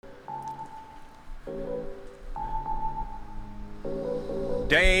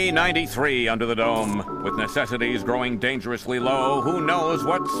Day 93 under the dome. With necessities growing dangerously low, who knows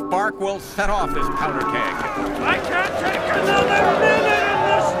what spark will set off this powder keg? I can't take another minute in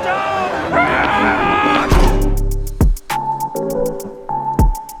this dome!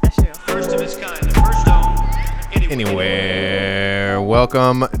 First of its kind, the first dome Anywhere.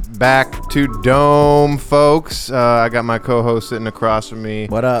 Welcome back to Dome, folks. I got my co-host sitting across from me.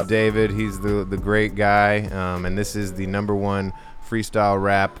 What up? David. He's the great guy, and this is the #1 freestyle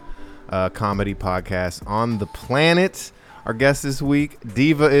rap comedy podcast on the planet. Our guest this week,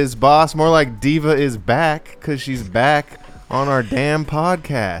 Diva is Boss. More like Diva is back, because she's back on our damn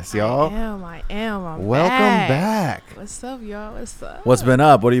podcast, y'all. I am. I'm Welcome back. What's up, y'all? What's up? What's been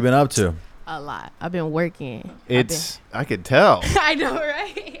up? What have you been up to? A lot. I've been working. I could tell. I know,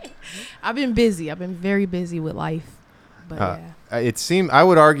 right? I've been busy. I've been very busy with life. But yeah. I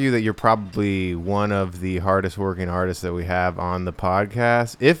would argue that you're probably one of the hardest working artists that we have on the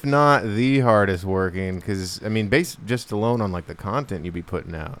podcast, if not the hardest working, because, I mean, based just alone on, like, the content you be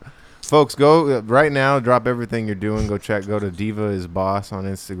putting out. Folks, go right now, drop everything you're doing, go to Diva is Boss on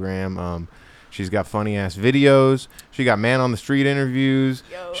Instagram. She's got funny-ass videos. She got man-on-the-street interviews.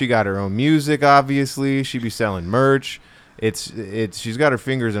 Yo. She got her own music, obviously. She be selling merch. She's got her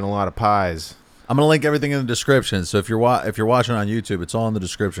fingers in a lot of pies. I'm gonna link everything in the description. So if you're watching on YouTube, it's all in the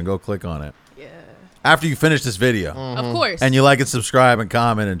description. Go click on it. Yeah. After you finish this video, Of course. and you like it, subscribe, and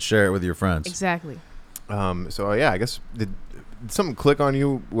comment, and share it with your friends. Exactly. So yeah, I guess did something click on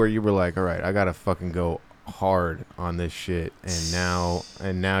you where you were like, all right, I gotta fucking go hard on this shit,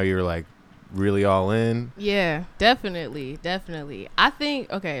 and now you're like really all in. Yeah, definitely. I think,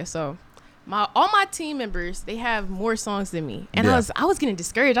 okay, so all my team members, they have more songs than me. And Yeah. I was getting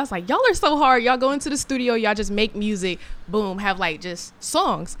discouraged. I was like, y'all are so hard. Y'all go into the studio, y'all just make music, boom, have like just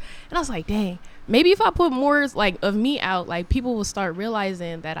songs. And I was like, dang, maybe if I put more like of me out, like people will start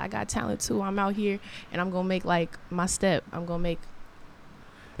realizing that I got talent too. I'm out here and I'm gonna make like my step. I'm gonna make.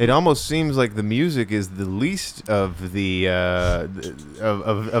 It almost seems like the music is the least of the of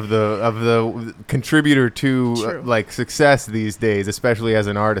the contributor to like success these days, especially as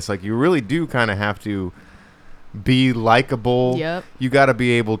an artist. Like, you really do kind of have to be likable. Yep. You got to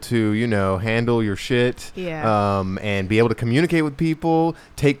be able to, handle your shit. Yeah. And be able to communicate with people,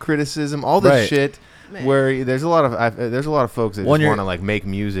 take criticism, all this Right. shit. Man. Where there's a lot of folks that When just you're- want to like make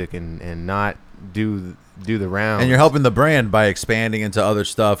music and not do the rounds. And you're helping the brand by expanding into other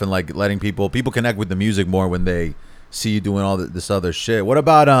stuff and like letting people connect with the music more when they see you doing all this other shit. What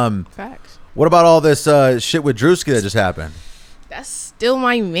about Facts. What about all this shit with Drewski that just happened? That's still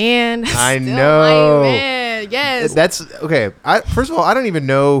my man. That's I still know. My man. Yes. That's okay. First of all, I don't even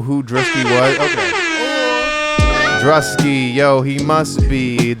know who Drewski was. Okay. Drewski, yo, he must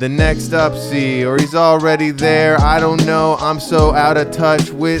be the next Upsy, or he's already there. I don't know. I'm so out of touch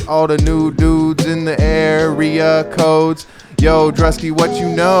with all the new dudes in the area codes. Yo, Drewski, what you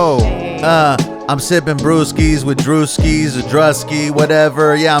know? I'm sipping brewskis with Drewskis or Drusky,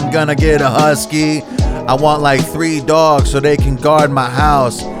 whatever. Yeah, I'm gonna get a husky. I want like 3 dogs so they can guard my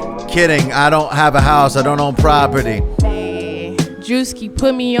house. Kidding, I don't have a house. I don't own property. Drewski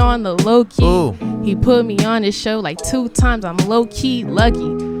put me on the low key. Ooh. He put me on his show like 2 times. I'm low key lucky.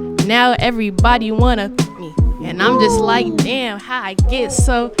 Now everybody wanna me, and I'm just like, damn, how I get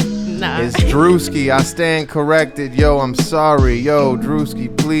so nah. It's Drewski. I stand corrected. Yo, I'm sorry. Yo,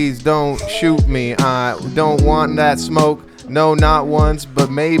 Drewski, please don't shoot me. I don't want that smoke. No, not once,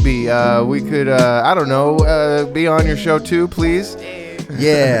 but maybe we could, I don't know, be on your show too, please.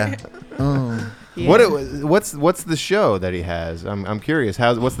 Yeah. Yeah. What's the show that he has? I'm curious.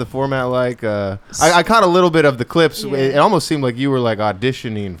 What's the format like? I caught a little bit of the clips. Yeah. It almost seemed like you were like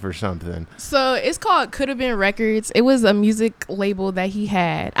auditioning for something. So it's called Could Have Been Records. It was a music label that he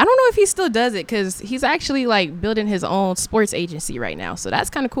had. I don't know if he still does it because he's actually like building his own sports agency right now. So that's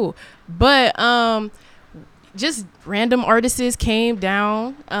kind of cool. But just random artists came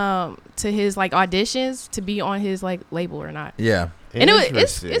down to his like auditions to be on his like label or not. Yeah. And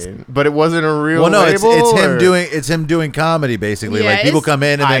it's Interesting. But it wasn't a real Well, no, label. it's him doing comedy basically. Yeah, like people it's- come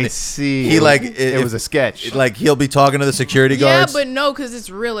in and I then see. he like it was a sketch. Like he'll be talking to the security Yeah, guards. but no, because it's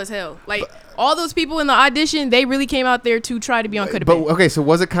real as hell. Like all those people in the audition, they really came out there to try to be on Could Have But Been. okay, so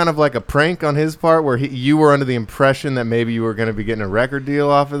was it kind of like a prank on his part, where you were under the impression that maybe you were going to be getting a record deal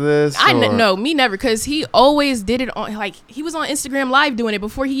off of this? No, me never, because he always did it on, like, he was on Instagram Live doing it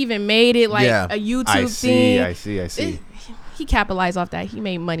before he even made it like Yeah. a YouTube thing. I see. He capitalized off that. He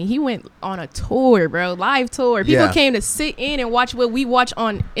made money. He went on a tour, bro, live tour. People Yeah. came to sit in and watch what we watch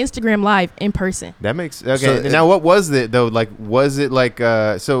on Instagram Live in person. That makes okay. So now, what was it though? Like, was it like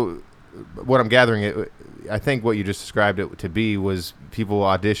so? What I'm gathering, I think what you just described it to be was people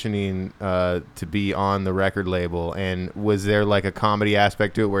auditioning to be on the record label. And was there like a comedy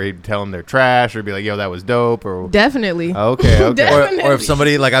aspect to it where he'd tell them they're trash or be like, yo, that was dope? Or Definitely. Okay. Definitely. Or if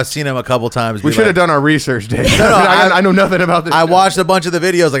somebody, like, I've seen him a couple times. We be should have like- done our research, Dave. No, I know nothing about this. I watched a bunch of the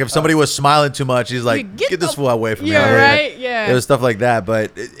videos. Like, if somebody was smiling too much, he's like, Get get this the- fool away from me. Yeah, Like, right? Yeah. It was stuff like that.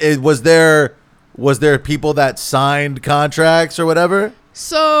 But was there people that signed contracts or whatever?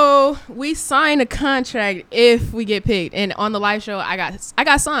 So we sign a contract if we get picked, and on the live show, I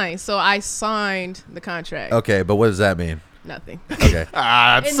got signed. So I signed the contract. Okay, but what does that mean? Nothing. Okay. It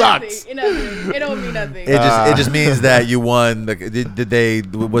It sucks. nothing. It don't mean nothing. It just means that you won.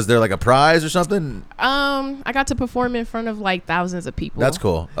 Was there like a prize or something? I got to perform in front of like thousands of people. That's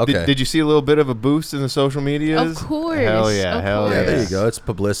cool. Okay. Did you see a little bit of a boost in the social medias? Of course. Hell yeah. Of Hell course. yeah. Yeah, there you go. It's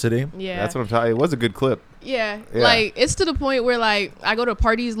publicity. Yeah. That's what I'm talking. It was a good clip. Yeah. Yeah. Like it's to the point where like I go to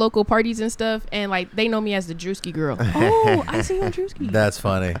parties, local parties and stuff, and like they know me as the Drewski girl. Oh, I see you on Drewski. That's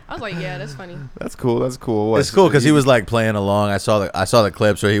funny. I was like, yeah, that's funny. That's cool. That's cool. It's cool because he was like playing along. I saw the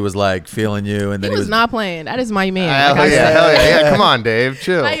clips where he was like feeling you, and He then was not playing. That is my man. Hell Like I yeah. said. Hell yeah. Yeah. Come on, Dave.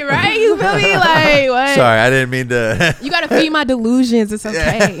 Chill. Like, right? You feel me? Like what? Sorry, I didn't mean to. You gotta feed my delusions. It's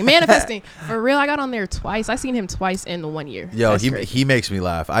okay. Manifesting. For real, I got on there twice. I seen him twice in the 1 year. Yo, That's crazy. he makes me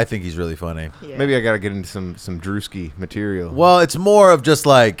laugh. I think he's really funny. Yeah. Maybe I gotta get into some Drewski material. Well, it's more of just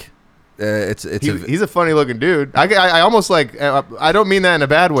like He's a funny looking dude. I almost like. I don't mean that in a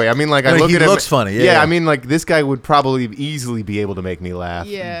bad way. I mean like I No, look he at him. looks funny, yeah. I mean like this guy would probably easily be able to make me laugh.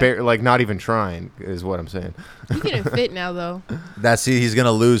 Yeah. Like not even trying is what I'm saying. You getting fit now though. he's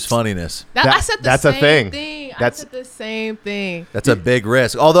gonna lose funniness. I said the that's a same thing. I That's- said the same thing. That's a big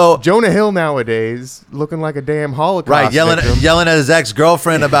risk. Although, Jonah Hill nowadays looking like a damn Holocaust right, victim. yelling at his ex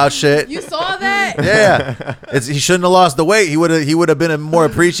girlfriend about shit. You saw that? Yeah, he shouldn't have lost the weight. He would have been more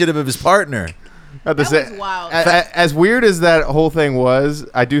appreciative of his partner. At the That sa- was wild. As weird as that whole thing was,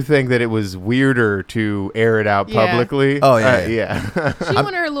 I do think that it was weirder to air it out Yeah. publicly. Oh, yeah. Yeah. She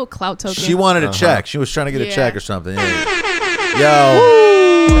wanted her little clout token. She wanted a check. She was trying to get a Yeah. check or something. Yeah.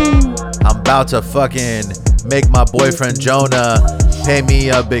 Yo, I'm about to fucking make my boyfriend Jonah pay me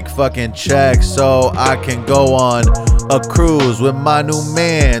a big fucking check so I can go on a cruise with my new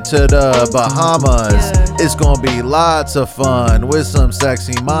man to the Bahamas. Yeah. It's gonna be lots of fun with some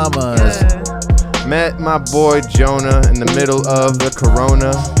sexy mamas. Met my boy Jonah in the middle of the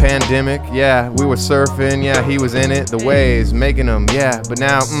corona pandemic. Yeah, we were surfing. Yeah, he was in it. The waves making him. Yeah, but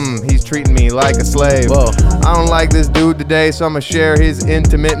now he's treating me like a slave. Whoa. I don't like this dude today, so I'm gonna share his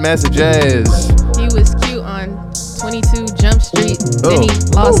intimate messages. He was cute on 22 Jump Street. Then Oh. he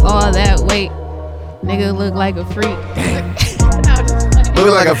lost all that weight. Nigga look like a freak.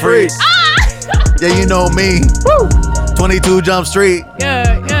 Looking like a freak. Yeah, you know me. 22 Jump Street.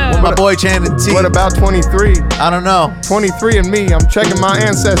 Yeah, yeah. My boy Channing T. What about 23? I don't know. 23 and me. I'm checking my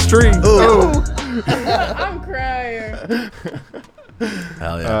ancestry. Ooh. I'm crying.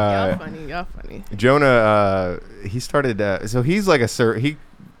 Hell yeah. Y'all funny. Y'all funny. Jonah, he started. So he's like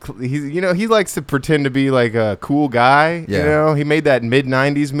he likes to pretend to be like a cool guy. Yeah. You know, he made that mid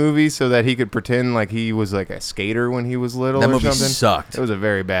 '90s movie so that he could pretend like he was like a skater when he was little That or movie something. sucked. It was a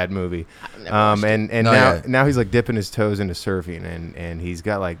very bad movie. never watched And No, now yeah. now he's like dipping his toes into surfing, and he's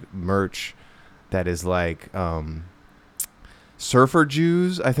got like merch that is like Surfer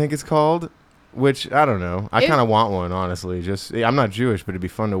Jews, I think it's called. Which I don't know. I It- kind of want one, honestly. I'm not Jewish, but it'd be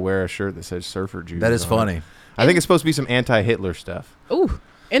fun to wear a shirt that says Surfer Jews. That is on it. funny. I think it's supposed to be some anti-Hitler stuff. Ooh.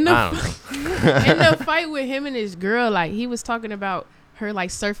 In I the don't know. in the fight with him and his girl, like he was talking about her like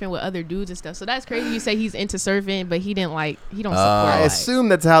surfing with other dudes and stuff. So that's crazy. You say he's into surfing, but he don't support. I like, assume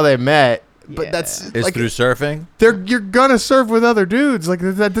that's how they met, but Yeah. that's It's like through surfing. you're gonna surf with other dudes. Like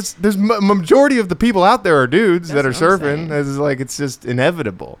there's majority of the people out there are dudes that are That's what I'm surfing. saying. It's like it's just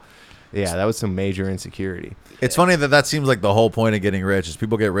inevitable. Yeah, that was some major insecurity. It's funny that seems like the whole point of getting rich is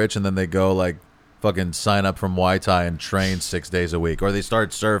people get rich and then they go like fucking sign up from Muay Thai and train 6 days a week, or they start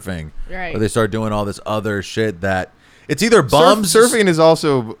surfing, Right. or they start doing all this other shit that it's either bums Surfing is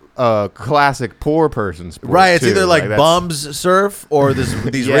also a classic poor person sport. right. It's too. either like that's- bums surf or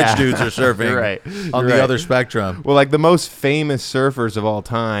these Yeah. rich dudes are surfing. You're right. On You're the right. other spectrum. Well, like the most famous surfers of all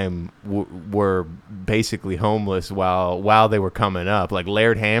time were basically homeless while they were coming up. Like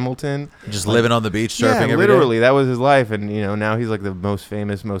Laird Hamilton, Just living on the beach surfing yeah, every day. literally, that was his life, and now he's like the most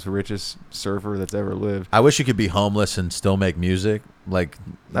famous, most richest surfer that's ever lived. I wish you could be homeless and still make music. Like,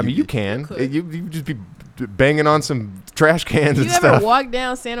 I mean, you can. could. You just be banging on some trash cans You and ever stuff. walk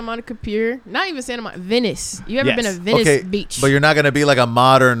down Santa Monica Pier? Not even Santa Monica, Venice. You ever Yes. been to Venice okay, Beach? but you're not gonna be like a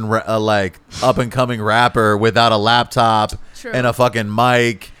modern, like up and coming rapper without a laptop True. and a fucking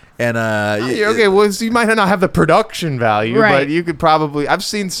mic And Yeah, okay, well, so you might not have the production value, Right. but you could probably. I've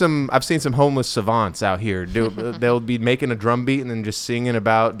seen some homeless savants out here. They'll be making a drum beat and then just singing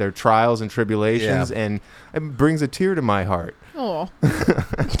about their trials and tribulations, Yeah. and it brings a tear to my heart. Oh.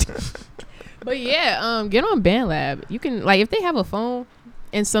 But yeah, get on BandLab. You can if they have a phone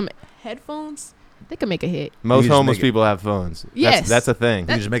and some headphones, they can make a hit. Most just homeless make it- people have phones. Yes. That's a thing.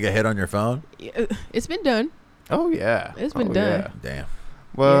 you just make a hit on your phone. It's been done. Oh yeah, It's been Oh, done. yeah. Damn.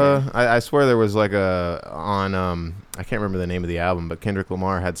 Well, I swear there was like I can't remember the name of the album, but Kendrick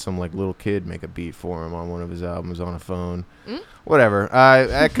Lamar had some like little kid make a beat for him on one of his albums on a phone. Whatever.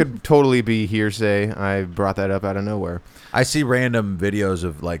 That could totally be hearsay. I brought that up out of nowhere. I see random videos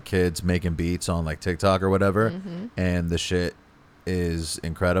of like kids making beats on like TikTok or whatever, and the shit is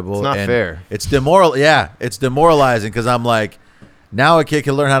incredible. It's not and fair. It's it's demoralizing because I'm like, now a kid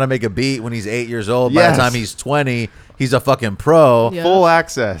can learn how to make a beat when he's 8 years old. By Yes. the time he's 20, he's a fucking pro. Yeah. Full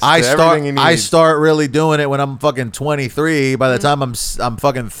access. I to start everything he I needs. start really doing it when I'm fucking 23. By the time I'm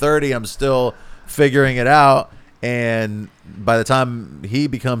fucking 30, I'm still figuring it out. And by the time he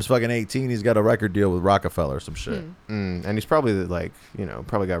becomes fucking 18, he's got a record deal with Rockefeller or some shit. And he's probably like,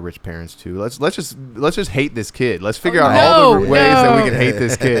 probably got rich parents too. Let's just hate this kid. Let's figure out all the no, ways that we no. can hate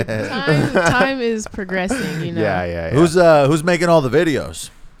this kid. Time is progressing, you know. Yeah. Who's making all the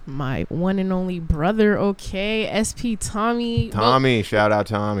videos? My one and only brother, okay, SP Tommy. Tommy? Shout out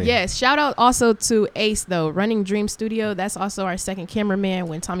Tommy. Yes, shout out also to Ace though, Running Dream Studio. That's also our second cameraman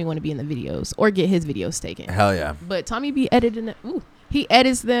when Tommy want to be in the videos or get his videos taken. Hell yeah! But Tommy be editing it. Ooh, he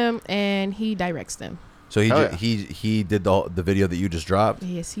edits them and he directs them. So Hell yeah. he did the video that you just dropped.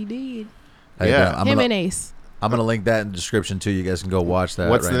 Yes, he did. Hey, Yeah. I'm Him gonna, and Ace. I'm gonna link that in the description too. You guys can go watch that.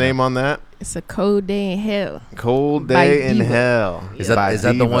 What's right the name on that? It's a cold day in hell. Cold By Day in Diva. Hell. Is By that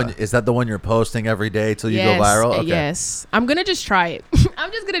the Diva. one? Is that the one you're posting every day till you Yes, go viral? Okay. Yes. I'm gonna just try it.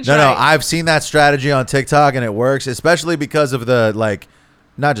 I'm just gonna try No, it. I've seen that strategy on TikTok and it works, especially because of the like,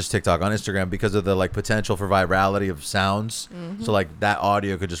 not just TikTok, on Instagram, because of the like potential for virality of sounds. Mm-hmm. So like that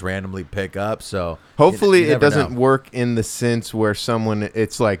audio could just randomly pick up. So Hopefully you it never doesn't know. work in the sense where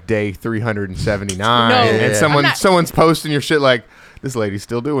it's like day 379 No. and Yeah, yeah. someone's posting your shit like, this lady's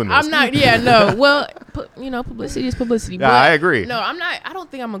still doing this. I'm not. Yeah, no. Well, publicity is publicity. Yeah, but I agree. No, I'm not. I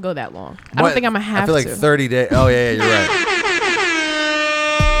don't think I'm gonna go that long. I don't What? think I'm gonna have I feel like to. 30 days. Oh yeah, you're right.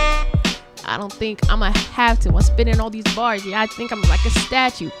 I don't think I'm gonna have to. I'm spitting all these bars. Yeah, I think I'm like a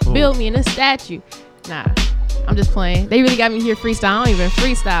statue. Build me in a statue. Nah, I'm just playing. They really got me here freestyle. I don't even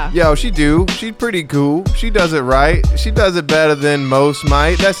freestyle. Yo, she's pretty cool. She does it right. She does it better than most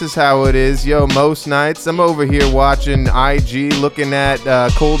might. That's just how it is. Yo, most nights I'm over here watching IG, looking at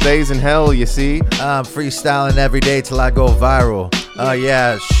Cold Days in Hell, you see. I'm freestyling every day till I go viral.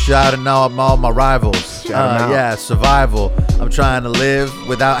 Yeah, shouting out all my rivals. Shout 'em out. Yeah, survival. I'm trying to live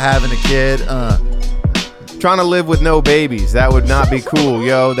without having a kid. Trying to live with no babies. That would not be cool,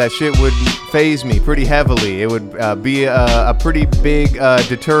 yo. That shit would phase me pretty heavily. It would be a pretty big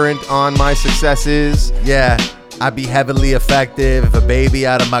deterrent on my successes. Yeah, I'd be heavily effective if a baby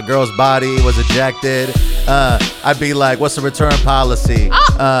out of my girl's body was ejected. I'd be like, what's the return policy?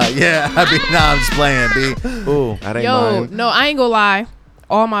 Yeah, I'd be, nah, I'm just playing, B. Ooh. That ain't Yo, mine. no, I ain't gonna lie.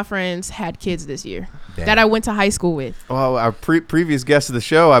 All my friends had kids this year Damn. that I went to high school with. Well, our previous guest of the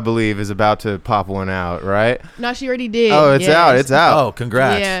show, I believe, is about to pop one out, right? No, she already did. Oh, it's Yes. out. It's out. Oh,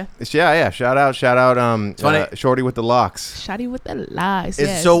 congrats. Yeah. Yeah. Shout out. funny. Shorty with the locks. Shotty with the lies. It's,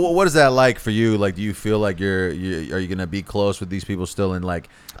 Yes. So what is that like for you? Like, do you feel like are you gonna be close with these people still and like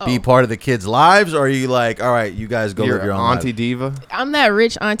be Oh. part of the kids' lives, or are you like, all right, you guys go live Your your own auntie life? diva. I'm that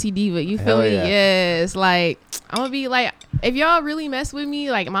rich auntie diva. You feel Hell me? yeah. Yes. Like, I'm gonna be like, if y'all really mess with me,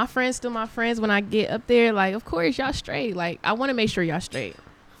 like my friends still my friends when I get up there, like, of course y'all straight. Like, I want to make sure y'all straight.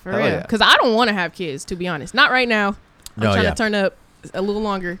 For Hell real. yeah. Because I don't want to have kids, to be honest. Not right now. I'm No, trying yeah. to turn up a little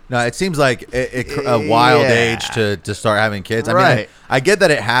longer. No, it seems like a wild Yeah. age to start having kids. I mean, Right. I get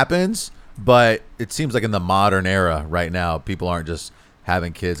that it happens, but it seems like in the modern era right now, people aren't just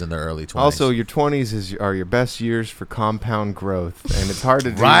having kids in their early 20s. Also, your 20s are your best years for compound growth, and it's hard to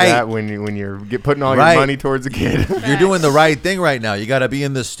do Right. that when you're putting all Right. your money towards a kid. you're doing the right thing right now. You got to be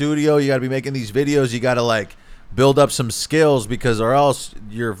in the studio. You got to be making these videos. You got to like build up some skills because or else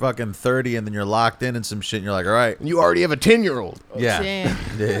you're fucking 30 and then you're locked in and some shit and you're like, all right. You already have a 10-year-old. Yeah. Damn.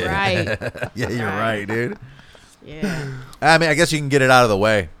 Yeah. Right. Yeah, you're right, dude. Yeah. I mean, I guess you can get it out of the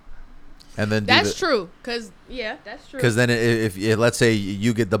way. And then That's true. Because, yeah, that's true. Because then if let's say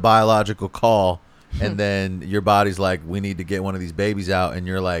you get the biological call and then your body's like, we need to get one of these babies out, and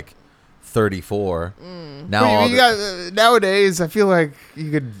you're like 34. Now all You got, nowadays, I feel like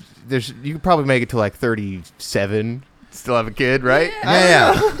you could probably make it to like 37. still have a kid, right?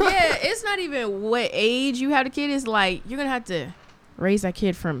 Yeah. Yeah, it's not even what age you have the kid. It's like you're gonna have to raise that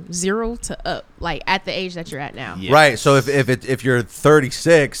kid from 0 to up, like at the age that you're at now. Yeah. Right. So if you're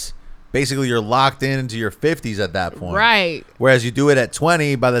 36, basically you're locked into your 50s at that point. Right. Whereas you do it at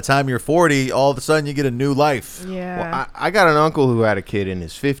 20, by the time you're 40, all of a sudden you get a new life. Yeah. Well, I got an uncle who had a kid in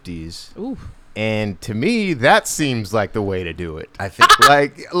his 50s. Ooh. And to me, that seems like the way to do it. I think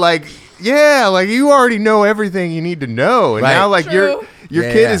like you already know everything you need to know, and Right. now like True. your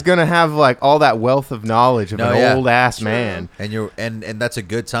Yeah, kid yeah. is gonna have like all that wealth of knowledge of No, an yeah. old ass man. and you're and that's a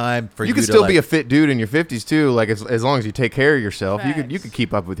good time for you You can to still like, be a fit dude in your 50s too. Like as long as you take care of yourself, you Facts. could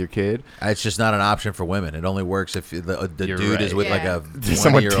keep up with your kid. It's just not an option for women. It only works if the You're dude right. is with like Yeah. a 20-year-old.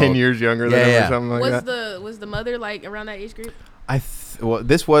 Someone 10 years younger than Yeah, him yeah. or something like Was that. was the mother like around that age group? Well,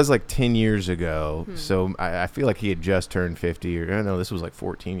 this was like 10 years ago, so I feel like he had just turned 50. Or no, this was like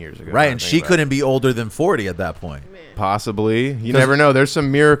 14 years ago. Right, I and think she about it. couldn't be older than 40 at that point. Possibly. You never know. There's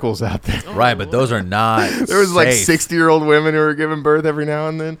some miracles out there. Right, but those are not There was like safe. 60-year-old women who were giving birth every now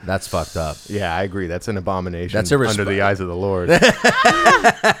and then. That's fucked up. Yeah, I agree. That's an abomination. That's under the eyes of the Lord.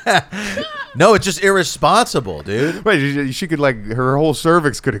 No, it's just irresponsible, dude. Wait, she could like her whole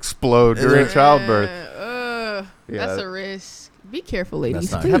cervix could explode during childbirth. That's Yeah. a risk. Be careful, ladies.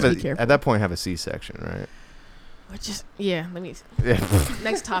 That's not Please Have be careful. at that point, have a C-section, right? Or just let me. Yeah,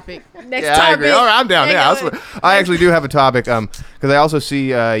 Next topic. Next yeah, I topic. agree. All right, I'm down. Yeah, Yeah, go that's ahead. what- I actually do have a topic. Because I also see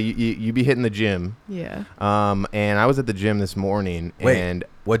you be hitting the gym. Yeah. And I was at the gym this morning. Wait, And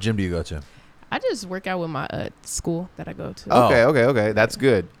what gym do you go to? I just work out with my school that I go to. Oh. okay, that's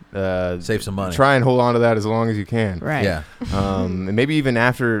good. Save some money. Try and hold on to that as long as you can. Right. Yeah. And maybe even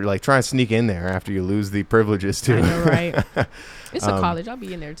after, like, try and sneak in there after you lose the privileges too. I know, right? It's a college. I'll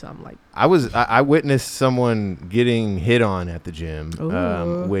be in there till I'm like, I witnessed someone getting hit on at the gym,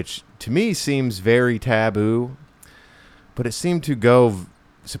 Ooh. which to me seems very taboo, but it seemed to go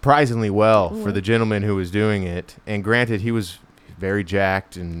surprisingly well for the gentleman who was doing it. And granted, he was very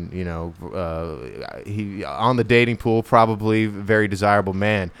jacked, and he on the dating pool, probably very desirable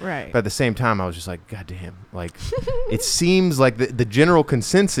man. right. But at the same time, I was just like, God damn! Like, it seems like the general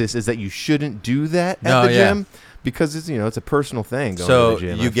consensus is that you shouldn't do that at No, the yeah. gym because it's it's a personal thing. Going So to the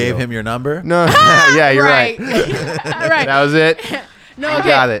gym, you I gave feel. him your number? No, yeah, you're right. right. That was it. No, You okay.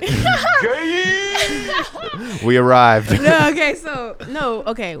 got it. We arrived. No, okay. So no,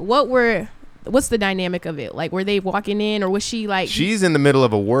 okay. What's the dynamic of it? Like, were they walking in, or was she like? She's in the middle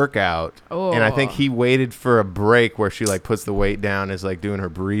of a workout, and I think Oh. he waited for a break where she like puts the weight down, is like doing her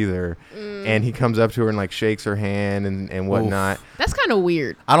breather, and he comes up to her and like shakes her hand and whatnot. That's kind of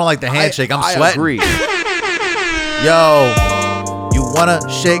weird. I don't like the handshake. I'm I sweating. agree. Yo, you wanna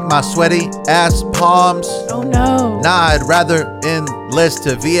shake my sweaty ass palms? Oh no. Nah, I'd rather enlist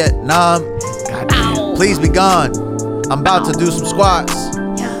to Vietnam. Ow. Please be gone. I'm about to do some squats.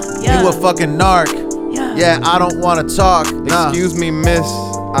 Yeah. You a fucking narc. Yeah, I don't wanna talk. Nah. Excuse me, miss.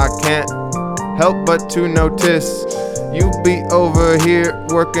 I can't help but to notice you be over here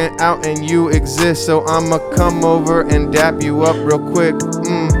working out and you exist. So I'ma come over and dap you up real quick.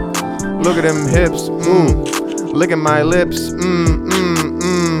 Look at them hips. Look at my lips.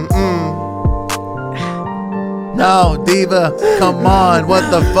 No, diva, come on, what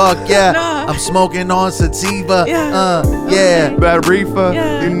the fuck, yeah. I'm smoking on sativa, yeah. Bad reefer.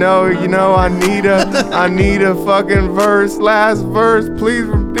 You know, I need a fucking verse. Last verse, please,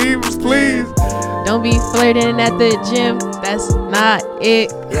 from Divas, please. Don't be flirting at the gym. That's not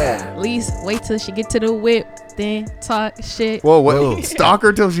it. Yeah. At least wait till she get to the whip, then talk shit. Whoa, what? Whoa. Stalk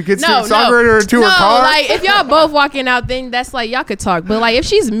her till she gets No, to stalk her to no, her car. like if y'all both walking out, then that's like y'all could talk. But like if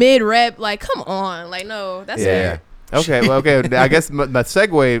she's mid rep, like come on, like no, that's Yeah. fair. Okay. Well, okay. I guess my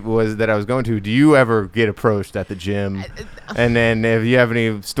segue was that I was going to. Do you ever get approached at the gym? And then if you have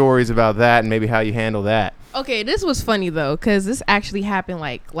any stories about that and maybe how you handle that. Okay, this was funny though, cause this actually happened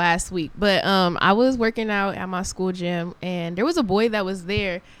like last week. But I was working out at my school gym, and there was a boy that was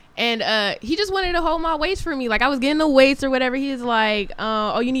there, and he just wanted to hold my weights for me. Like I was getting the weights or whatever. He was like,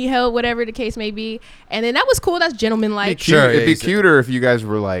 "Oh, you need help, whatever the case may be." And then that was cool. That's gentlemanlike. Sure, It'd be yeah, cuter if you guys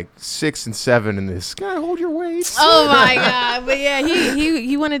were like 6 and 7 in this. Gotta hold your weights. Oh my god! But yeah,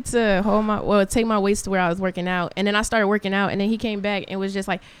 he wanted to take my weights to where I was working out, and then I started working out, and then he came back and was just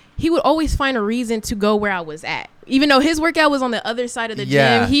like, he would always find a reason to go where I was at, even though his workout was on the other side of the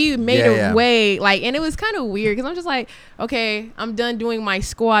Yeah. gym. He made Yeah. a way, like, and it was kind of weird because I'm just like, okay, I'm done doing my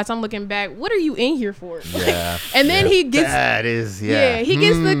squats. I'm looking back. What are you in here for? Yeah. And then he gets That is, he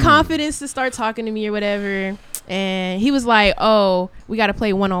gets the confidence to start talking to me or whatever. And he was like, oh, we got to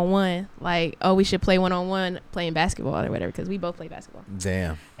play one-on-one. Like, oh, we should play one-on-one playing basketball or whatever, because we both play basketball.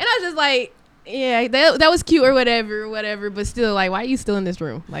 Damn. And I was just like, Yeah, that was cute or whatever. But still, like, why are you still in this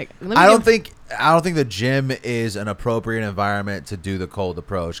room? Like, let me I don't think the gym is an appropriate environment to do the cold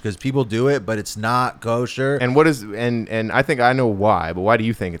approach because people do it, but it's not kosher. And what is and I think I know why, but why do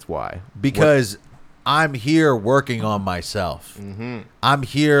you think it's why? Because I'm here working on myself. Mm-hmm. I'm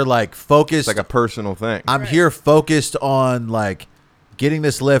here like focused. It's like a personal thing. I'm here focused on like getting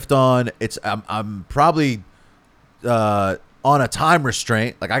this lift on. I'm probably on a time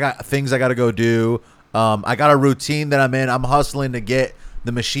restraint. Like I got things I got to go do. I got a routine that I'm in. I'm hustling to get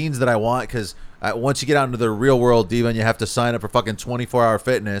the machines that I want because once you get out into the real world, Diva, and you have to sign up for fucking 24-hour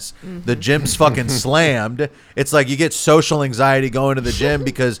fitness, the gym's fucking slammed. It's like you get social anxiety going to the gym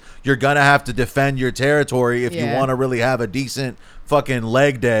because you're going to have to defend your territory if you want to really have a decent fucking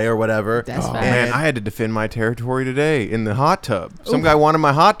leg day or whatever. That's Oh fine. man, I had to defend my territory today in the hot tub. Some guy wanted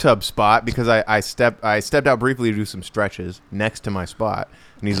my hot tub spot because I stepped out briefly to do some stretches next to my spot,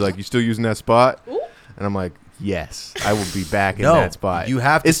 and he's like, "You still using that spot?" And I'm like, "Yes, I will be back in that spot." You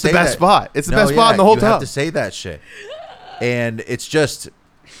have to. It's say the best that. spot. It's the best spot in the whole you tub. have to say that shit. And it's just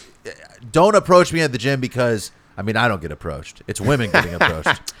don't approach me at the gym because I mean I don't get approached. It's women getting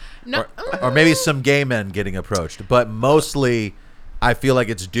approached, No, or maybe some gay men getting approached. But mostly, I feel like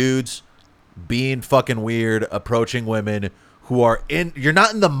it's dudes being fucking weird, approaching women who are in. You're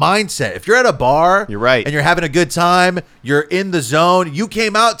not in the mindset. If you're at a bar, You're right. and you're having a good time, you're in the zone. You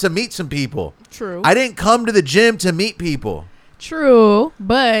came out to meet some people. True. I didn't come to the gym to meet people. True,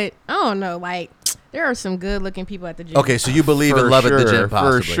 but I don't know. Like, there are some good-looking people at the gym. Okay, so you believe in For love at the sure, gym,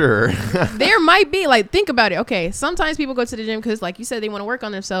 possibly. for sure. There might be, like, think about it. Okay, sometimes people go to the gym because, like you said, they want to work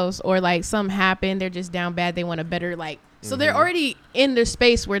on themselves, or like something happened, they're just down bad, they want a better, like, so they're already in their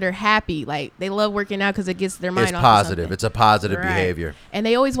space where they're happy, like they love working out because it gets their mind It's off positive. Of something. It's a positive Right. behavior. And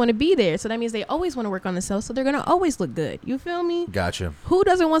they always want to be there, so that means they always want to work on themselves, so they're gonna always look good. You feel me? Gotcha. Who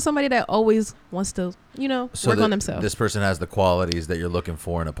doesn't want somebody that always wants to, So work on themselves? this person has the qualities that you're looking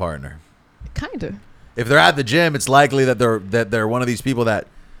for in a partner. Kinda. If they're at the gym, it's likely that they're one of these people that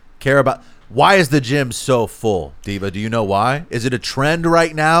care about. Why is the gym so full, Diva? Do you know why? Is it a trend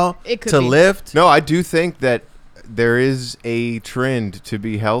right now It could to be. lift? No, I do think that there is a trend to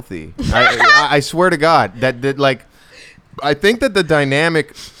be healthy. I swear to God that like I think that the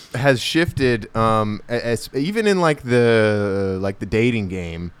dynamic has shifted even in like the dating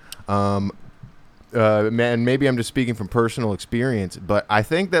game. Man, maybe I'm just speaking from personal experience, but I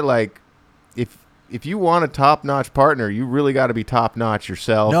think that like if you want a top-notch partner, you really got to be top-notch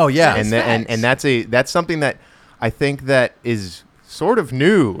yourself. No, yeah. and That's facts. that's something that I think that is sort of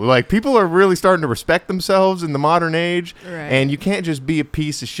new. Like people are really starting to respect themselves in the modern age, Right. and you can't just be a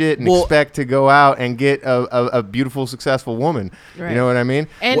piece of shit and Well- expect to go out and get a beautiful, successful woman. Right. You know what I mean?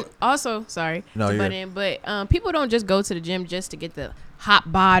 And also, sorry No, to you're butt good. in, but people don't just go to the gym just to get the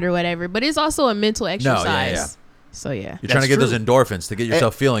hot bod or whatever, but it's also a mental exercise. yeah. So yeah. You're trying to get true. those endorphins to get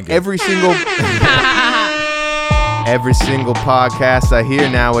yourself feeling good. Every single podcast I hear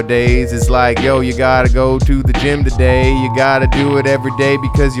nowadays is like, yo, you gotta go to the gym today. You gotta do it every day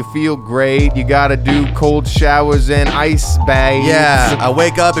because you feel great. You gotta do cold showers and ice baths. Yeah, I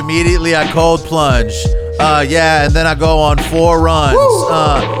wake up immediately, I cold plunge. And then I go on 4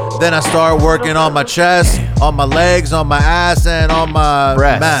 runs. Then I start working on my chest, on my legs, on my ass, and on my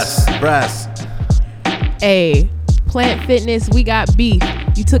Breasts. breasts. Hey, Plant Fitness, we got beef.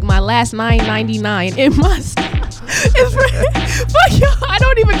 You took my last $9.99 in my fuck y'all. I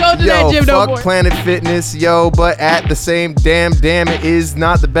don't even go to that gym no fuck more. Planet Fitness, but at the same damn it is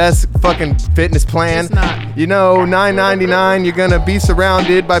not the best fucking fitness plan. It's not. You know, $9.99, you're gonna be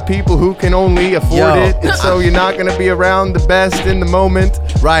surrounded by people who can only afford Yo. it, and so you're not gonna be around the best in the moment.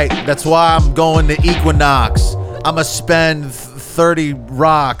 Right, that's why I'm going to Equinox. I'm going to spend 30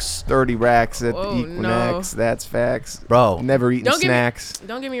 rocks. 30 racks at Whoa, the Equinox. no. That's facts. Bro. Never eating Don't snacks.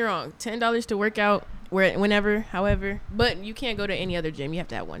 Don't get me wrong. $10 to work out whenever, however, but you can't go to any other gym. You have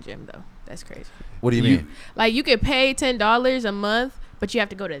to have one gym though. That's crazy. What do you mean? Like you could pay $10 a month, but you have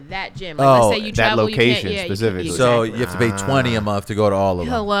to go to that gym. Like Oh, let's say you that travel, location you can't, specifically. You So exactly. you have to pay 20 a month to go to all of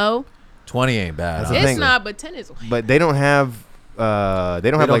them. Hello. 20 ain't bad. That's huh? the It's thing. not, but 10 is. But they don't have have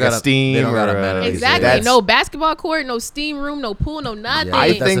don't like got a a- steam they don't got or amenities. Exactly. that's- No basketball court, no steam room, no pool, no nothing. Yeah, I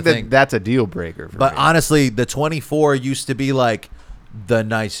that's think the thing. that's a deal breaker for But me. honestly, the 24 used to be like the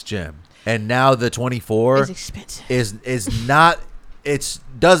nice gym. And now the 24 It's expensive. is not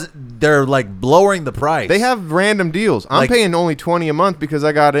they're like lowering the price. They have random deals. I'm Like- paying only 20 a month because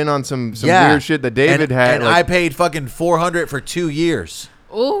I got in on some weird shit that David and, had. And like- I paid fucking 400 for 2 years.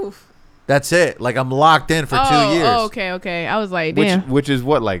 Oof. That's it. Like I'm locked in for 2 years. Oh, okay. I was like, damn. which is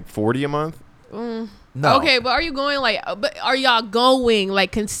what, like 40 a month? No. Okay, but are you going but are y'all going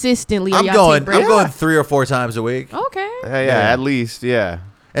like consistently? Or I'm y'all going. take breaks? I'm going 3 or 4 times a week. Okay. Yeah, at least, yeah.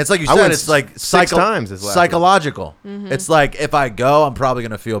 And it's like you I said. went It's like 6 times this last psychological. Mm-hmm. It's like if I go, I'm probably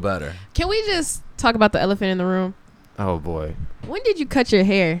gonna feel better. Can we just talk about the elephant in the room? Oh boy. When did you cut your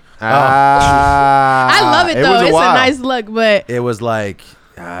hair? I I love it though. It's a nice look, but It was like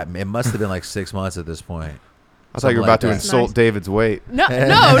it must have been like 6 months at this point. I thought you were about to that. insult Nice. David's weight. no.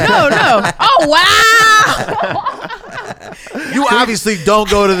 Oh wow! You obviously don't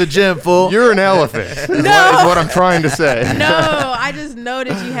go to the gym, fool. You're an elephant. Is what I'm trying to say. No, I just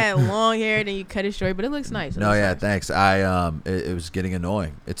noticed you had long hair, then you cut it short, but it looks nice. It No, looks yeah, nice. thanks. It was getting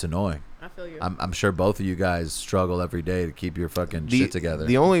annoying. It's annoying. I feel you. I'm sure both of you guys struggle every day to keep your fucking shit together.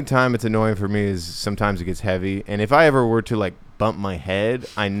 The only time it's annoying for me is sometimes it gets heavy, and if I ever were to like bump my head,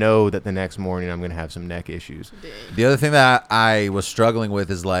 I know that the next morning I'm gonna have some neck issues. The other thing that I was struggling with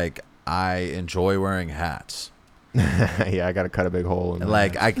is like I enjoy wearing hats. Yeah, I gotta cut a big hole in And my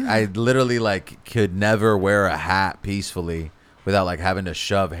like head. I literally like could never wear a hat peacefully without like having to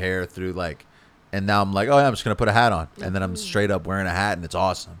shove hair through like, and now I'm like, oh yeah, I'm just gonna put a hat on, and then I'm straight up wearing a hat and it's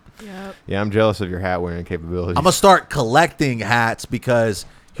awesome. Yep. Yeah, I'm jealous of your hat wearing capabilities. I'm gonna start collecting hats because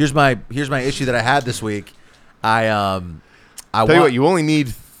here's my issue that I had this week. I Tell you what, you only need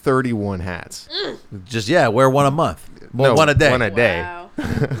 31 hats. just wear one a month. Well, No, one a day. one a day. Wow.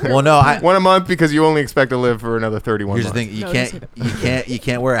 Well, no, One a month because you only expect to live for another 31 here's the months. thing: you No,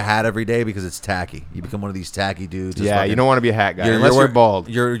 can't wear a hat every day because it's tacky. You become one of these tacky dudes. that's Yeah, fucking- you don't want to be a hat guy unless you're wear- bald.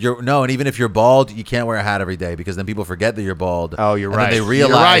 You're no, and even if you're bald, you can't wear a hat every day because then people forget that you're bald. Oh, you're and right. Then they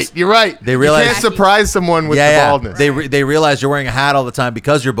realize You're right. They realize- you can't surprise someone with the baldness. They realize you're wearing a hat all the time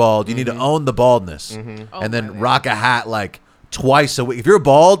because you're bald. You need to own the baldness, Oh, and then my rock a hat like twice a week. If you're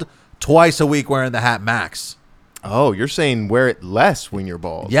bald, twice a week wearing the hat max. Oh, you're saying wear it less when you're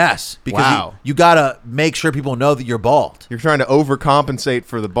bald. Yes, because Wow. you gotta make sure people know that you're bald. You're trying to overcompensate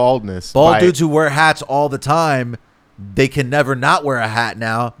for the baldness. Bald by- dudes who wear hats all the time, they can never not wear a hat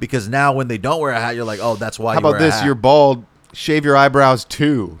now because now when they don't wear a hat, you're like, oh, that's why. How you wear about a this? hat. You're bald. Shave your eyebrows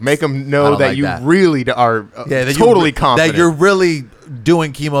too. Make them I know don't that like you that. really are that totally you're, confident. that you're really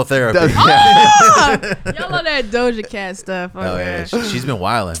doing chemotherapy. Yeah. Y'all love that Doja Cat stuff. Oh yeah, she's been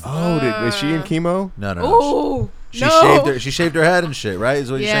wilding. Oh, is she in chemo? No, no, no. Ooh. She no. shaved her head and shit, right? Is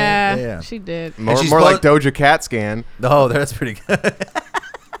what you're Yeah, saying? Yeah. she did. More she's like both- Doja Cat scan. No, that's pretty good.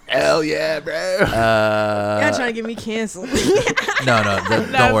 Hell yeah, bro. Y'all trying to get me canceled. No,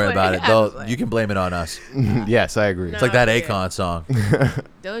 don't worry funny. about it. I was like- You can blame it on us. Yes, I agree. It's like that yeah. Akon song.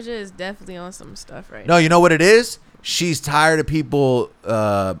 Doja is definitely on some stuff right No, you know what it is? She's tired of people.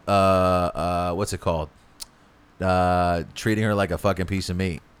 What's it called? Treating her like a fucking piece of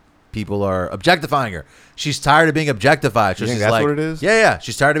meat. People are objectifying her. She's tired of being objectified. So You think she's that's like, what it is? Yeah.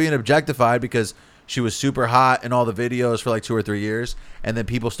 She's tired of being objectified because she was super hot in all the videos for like 2 or 3 years, and then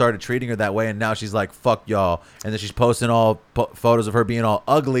people started treating her that way, and now she's like, "Fuck y'all," and then she's posting all photos of her being all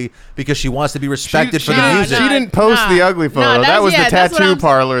ugly because she wants to be respected for the Nah, music. She didn't post the ugly photo. Nah, that was the that's what tattoo I'm-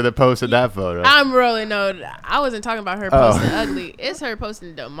 parlor that posted that photo. I'm rolling. No, I wasn't talking about her Oh. posting ugly. It's her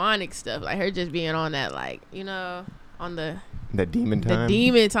posting demonic stuff, like her just being on that, like on the that demon time.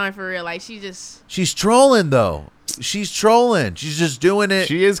 demon time for real. Like She's trolling though. She's trolling. She's just doing it.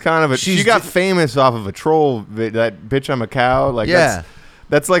 She is kind of a. She She's got ju- famous off of a troll. That bitch, I'm a cow. Like Yeah.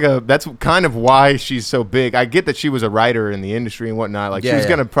 that's kind of why she's so big. I get that she was a writer in the industry and whatnot. Like she Yeah, was yeah.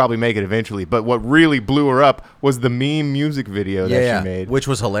 gonna probably make it eventually. But what really blew her up was the meme music video that she made. which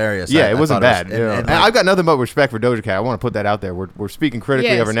was hilarious. Yeah, I it wasn't thought bad. was- you know. and, And like, I've got nothing but respect for Doja Cat. I want to put that out there. We're speaking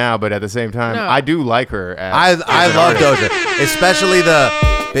critically Yes. of her now, but at the same time, No. I do like her. As I an love artist. Doja, especially the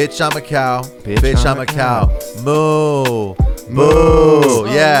bitch I'm a cow, bitch I'm a cow, moo, moo. Oh,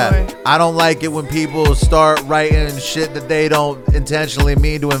 Yeah, Lord. I don't like it when people start writing shit that they don't intentionally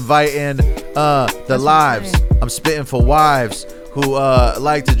mean to invite in the what I'm lives. saying. I'm spitting for wives who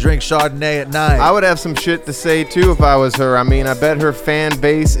like to drink Chardonnay at night. I would have some shit to say too if I was her. I mean, I bet her fan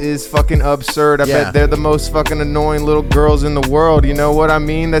base is fucking absurd. I Yeah. bet they're the most fucking annoying little girls in the world. You know what I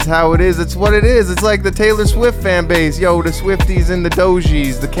mean? That's how it is. It's what it is. It's like the Taylor Swift fan base. Yo, the Swifties and the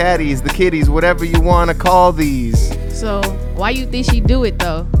Dojies, the Caddies, the Kitties, whatever you want to call these. So why you think she do it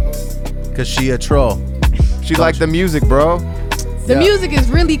though? Cause she a troll. She like the music, bro. The Yeah. music is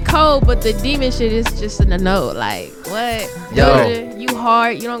really cold, but the demon shit is just in the note. Like, what? Yo. Doja, you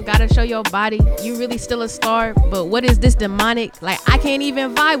hard. You don't gotta show your body. You really still a star. But what is this demonic? Like, I can't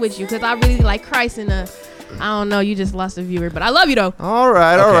even vibe with you because I really like Christ in the I don't know. You just lost a viewer, but I love you though. All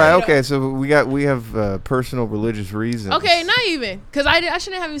right, all Okay. right, okay. So we have personal religious reasons. Okay, not even, cause I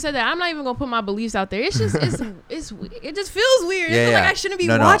shouldn't have even said that. I'm not even gonna put my beliefs out there. It's just it just feels weird. Yeah, It's yeah. like I shouldn't be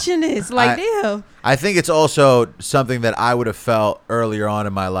No, no. watching this. Like damn. I think it's also something that I would have felt earlier on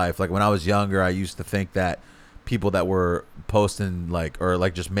in my life. Like when I was younger, I used to think that people that were posting like or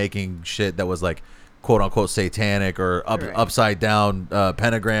like just making shit that was like quote unquote satanic or Right. upside down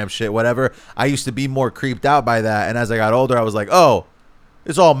pentagram shit, whatever. I used to be more creeped out by that, and as I got older, I was like, oh,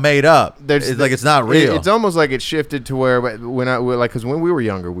 it's all made up. It's like it's not real. It's almost like it shifted to where because when we were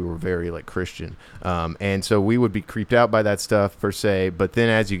younger, we were very like Christian, and so we would be creeped out by that stuff per se. But then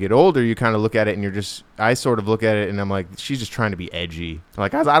as you get older, you kind of look at it and I sort of look at it and I'm like, she's just trying to be edgy.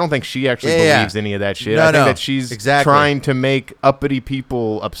 Like I don't think she actually Yeah, believes any of that shit. No, I think no. that she's Exactly. trying to make uppity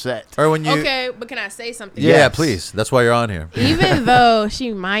people upset. or when you, Okay, but can I say something? yeah, Yes. please. That's why you're on here. Even though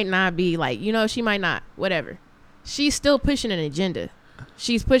she might not be like, she might not, whatever. She's still pushing an agenda.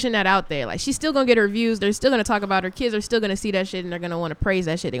 She's pushing that out there. Like, she's still going to get her views. They're still going to talk about her. Kids are still going to see that shit, and they're going to want to praise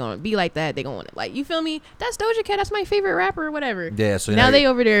that shit. They're going to be like that. They're going to want to, like, you feel me? That's Doja Cat. That's my favorite rapper or whatever. Yeah, so now they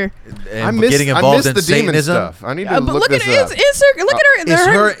over there. and getting involved in the demon Satanism. stuff. I need to But look look at this her. up. Look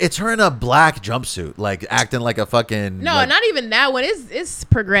at her. It's her in a black jumpsuit, like acting like a fucking. No, like, not even that one. It's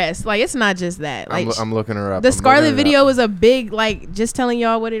progressed. Like, it's not just that. Like, I'm looking her up. the I'm looking Scarlet it video up. was a big, like, just telling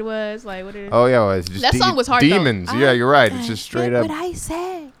y'all what it was. Like, what it Oh yeah, well, it's just That song was hard, though. demons. Yeah, you're right. It's just straight up. I said.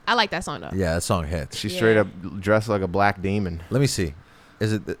 I like that song, though. Yeah, that song hits. She's straight Yeah. up dressed like a black demon. Let me see.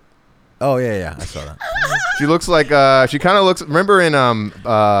 Is it? Oh yeah, I saw that. She looks like she kind of looks. Remember in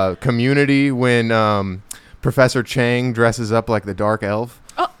Community when Professor Chang dresses up like the dark elf,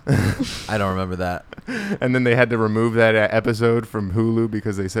 I don't remember that. and then they had to remove that episode from Hulu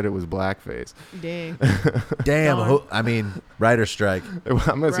because they said it was blackface. Dang. Damn. Darn. I mean, writer strike. I'm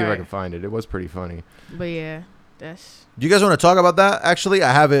gonna see if I Right. can find it. It was pretty funny. But yeah, that's Do you guys want to talk about that? Actually,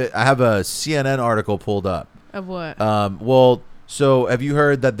 I have a CNN article pulled up. of what? Well, so have you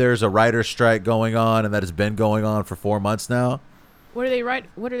heard that there's a writer strike going on and that it's been going on for 4 months now? What are they right?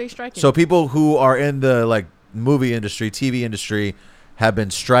 What are they striking? So people who are in the like movie industry, TV industry, have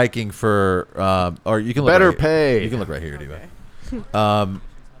been striking for, or you can look Better right here. pay. You can look right here, Diva.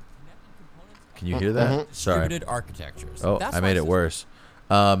 Can you hear that? Mhm. Sorry. Distributed architectures. Oh, That's I why made it it's- worse.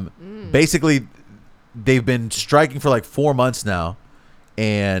 Basically, they've been striking for like 4 months now,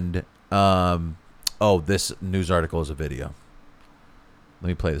 and this news article is a video. Let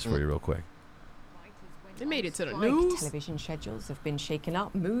me play this for you real quick. They made it to the Like news. television schedules have been shaken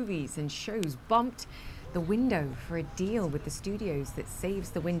up, movies and shows bumped. The window for a deal with the studios that saves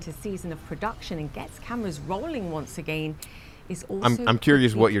the winter season of production and gets cameras rolling once again is also. I'm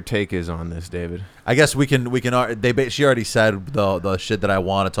curious quickly what your take is on this, David. I guess we can. She already said the shit that I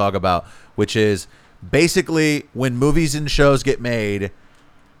want to talk about, which is basically when movies and shows get made,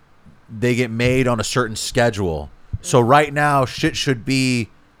 they get made on a certain schedule. So right now, shit should be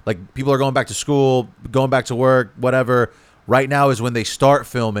like people are going back to school, going back to work, whatever. Right now is when they start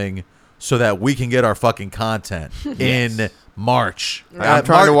filming, so that we can get our fucking content in March. I'm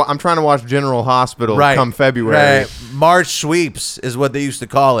trying to watch General Hospital come February. Right. March sweeps is what they used to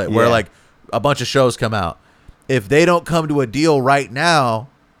call it, where Yeah. like a bunch of shows come out. If they don't come to a deal right now,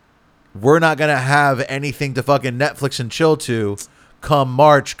 we're not gonna have anything to fucking Netflix and chill to come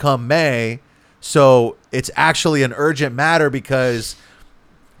March, come May. So it's actually an urgent matter because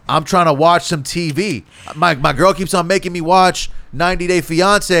I'm trying to watch some TV. My girl keeps on making me watch 90 Day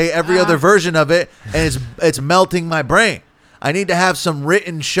Fiance, every other version of it, and it's melting my brain. I need to have some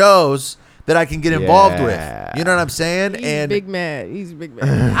written shows that I can get involved Yeah. with. You know what I'm saying? He's big mad. He's big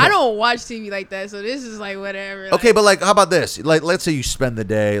mad. I don't watch TV like that, so this is like whatever. Okay, but like, how about this? Like, let's say you spend the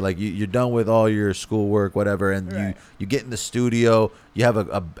day, like you're done with all your schoolwork, whatever, and Right. you get in the studio, you have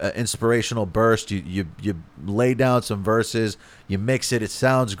a inspirational burst, you lay down some verses, you mix it, it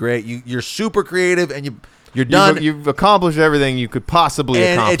sounds great, you're super creative, and you're done. You've accomplished everything you could possibly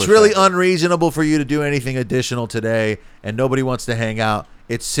And accomplish. it's really that day. unreasonable for you to do anything additional today, and nobody wants to hang out.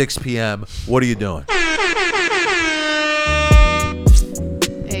 It's 6 p.m. What are you doing?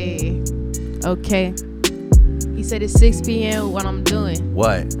 Hey, okay. He said it's 6 p.m. What I'm doing?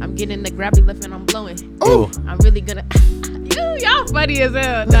 What? I'm getting the grabby lift and I'm blowing. Ooh. I'm really gonna. Y'all funny as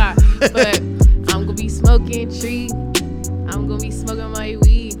hell, nah. But I'm gonna be smoking tree. I'm gonna be smoking my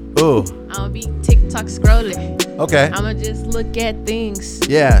weed. Ooh. I'm gonna be TikTok scrolling. Okay. I'm gonna just look at things.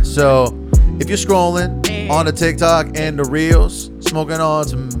 Yeah, so if you're scrolling Hey. on the TikTok and the Reels, smoking on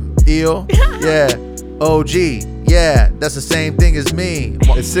some eel, yeah, OG, yeah, that's the same thing as me.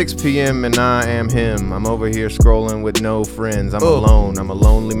 It's 6 p.m. and I am him. I'm over here scrolling with no friends. I'm Oh. alone. I'm a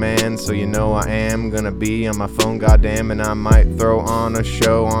lonely man, so you know I am gonna be on my phone, goddamn, and I might throw on a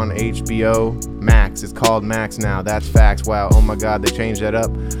show on HBO Max. It's called Max now. That's facts. Wow. Oh my God, they changed that up.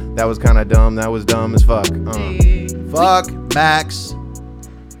 That was kind of dumb. That was dumb as fuck. Fuck Max.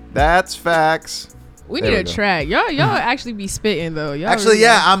 That's facts. We There need we a go. track. Y'all actually be spitting though. Y'all Actually, really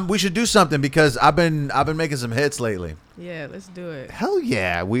yeah, we should do something because I've been making some hits lately. Yeah, let's do it. Hell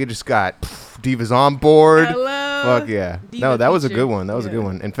yeah. We just got Divas on board. Hello. Fuck yeah. Diva No, that was a feature. good one. That was a Yeah. good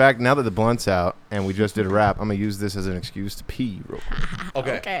one. In fact, now that the blunt's out and we just did a rap, I'm going to use this as an excuse to pee real quick.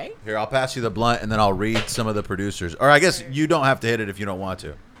 Okay. Here, I'll pass you the blunt and then I'll read some of the producers. Or I guess you don't have to hit it if you don't want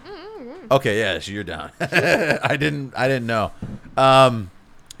to. Okay, yeah, so you're down. I didn't know.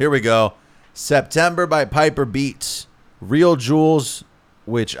 Here we go. September by Piper Beats. Real Jewels,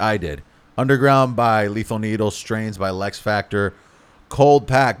 which I did. Underground by Lethal Needle. Strains by Lex Factor. Cold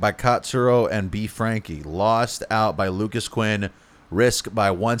Pack by Katsuro and B. Frankie. Lost Out by Lucas Quinn. Risk by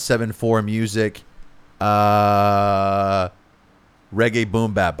 174 Music. Reggae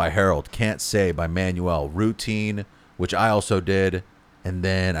Boom Bap by Harold. Can't Say by Manuel. Routine, which I also did. And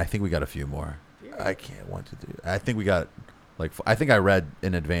then I think we got a few more. I can't want to do. I think we got I think I read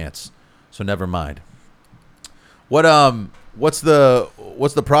in advance. So never mind. What's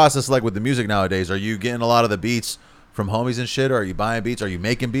the process like with the music nowadays? Are you getting a lot of the beats from homies and shit, or are you buying beats? Are you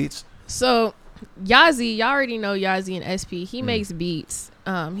making beats? So Yazzie, y'all already know Yazzie and SP. He makes beats.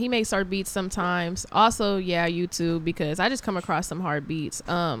 He makes our beats sometimes. Also, yeah, YouTube, because I just come across some hard beats.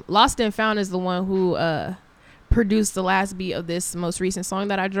 Lost and Found is the one who produced the last beat of this most recent song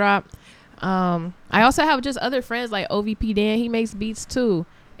that I dropped. I also have just other friends like OVP Dan. He makes beats too.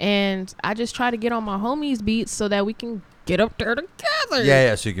 And I just try to get on my homies' beats so that we can get up there together.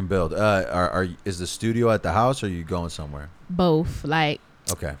 Yeah. So you can build. Is the studio at the house, or are you going somewhere? Both. Like,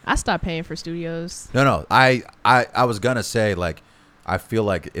 Okay. I stopped paying for studios. No. I was gonna say, like, I feel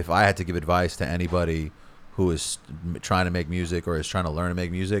like if I had to give advice to anybody who is trying to make music or is trying to learn to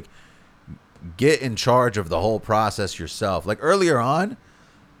make music, get in charge of the whole process yourself. Like earlier on,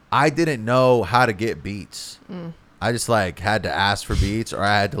 I didn't know how to get beats. I just had to ask for beats, or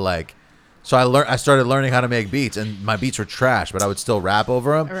I had to so I started learning how to make beats, and my beats were trash, but I would still rap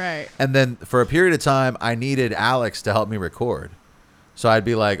over them. Right. And then for a period of time, I needed Alex to help me record. So I'd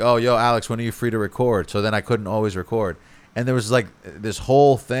be like, "Oh, yo, Alex, when are you free to record?" So then I couldn't always record. And there was this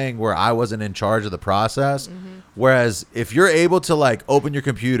whole thing where I wasn't in charge of the process. Whereas if you're able to open your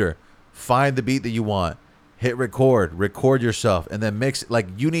computer, find the beat that you want, hit record yourself, and then mix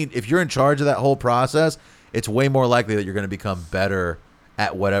if you're in charge of that whole process, it's way more likely that you're going to become better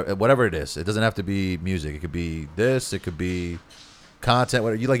at whatever it is. It doesn't have to be music. It could be this. It could be content.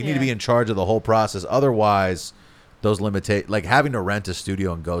 Whatever. You need to be in charge of the whole process. Otherwise, those having to rent a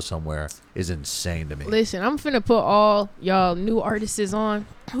studio and go somewhere is insane to me. Listen, I'm finna put all y'all new artists on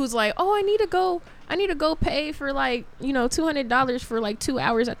who's like, oh, I need to go pay for $200 for 2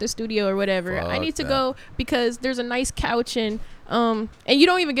 hours at the studio or whatever. I Fuck need to that. go because there's a nice couch and you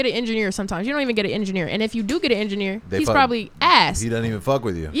don't even get an engineer sometimes. You don't even get an engineer. And if you do get an engineer, he's probably ass. He doesn't even fuck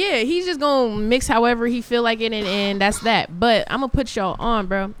with you. Yeah, he's just gonna mix however he feel like it, and that's that. But I'm gonna put y'all on,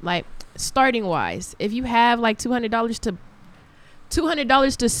 bro. Starting wise, if you have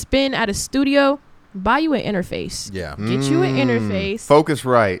 $200 to spend at a studio, buy you an interface. Yeah. Get you an interface.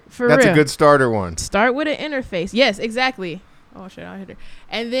 Focusrite. For That's real. a good starter one. Start with an interface. Yes, exactly. Oh shit, I hit her.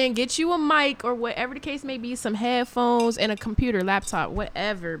 And then get you a mic or whatever the case may be, some headphones and a computer, laptop,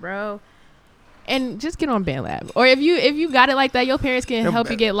 whatever, bro. And just get on BandLab. Or if you got it like that, your parents can help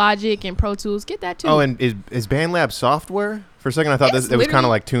you get Logic and Pro Tools. Get that too. Oh, and is BandLab software? For a second, I thought It's it was kind of literally-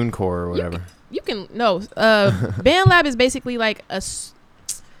 like TuneCore or whatever. You can BandLab is basically like a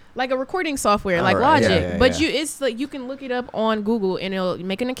recording software, like Alright, Logic. yeah, but yeah. it's you can look it up on Google and it'll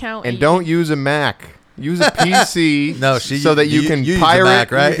make an account. And you don't use a Mac. Use a PC. No, so that you can use a pirate.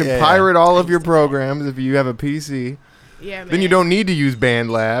 Mac, right? You can Yeah, yeah. pirate all of your programs if you have a PC. Yeah, man. Then you don't need to use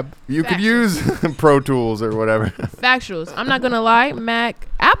BandLab. You could use Pro Tools or whatever. Factuals. I'm not gonna lie, Mac,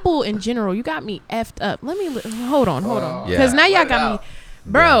 Apple in general, you got me effed up. Let me hold on, Yeah. because now y'all got me,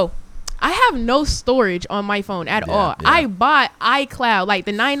 bro. I have no storage on my phone at all. yeah. I bought iCloud, like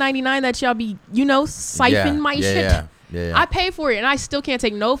the $9.99 that y'all be, siphon my shit. Yeah. I pay for it, and I still can't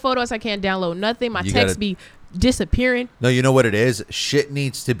take no photos. I can't download nothing. My You texts gotta- be disappearing. No, you know what it is? Shit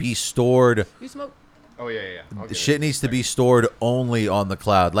needs to be stored. You smoke? Oh yeah. Shit needs to be stored only on the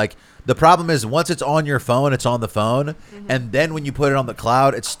cloud. The problem is once it's on your phone, it's on the phone, and then when you put it on the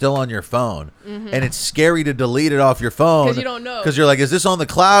cloud, it's still on your phone, and it's scary to delete it off your phone 'Cause you don't know. Because you're like, is this on the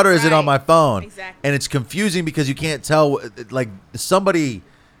cloud or is it on Right. my phone? Exactly. And it's confusing because you can't tell. Somebody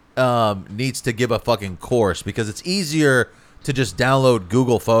needs to give a fucking course, because it's easier to just download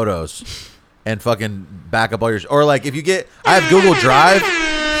Google Photos and fucking back up all your or like if you get I have Google Drive.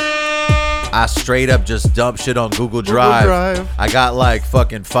 I straight up just dump shit on Google Drive. I got like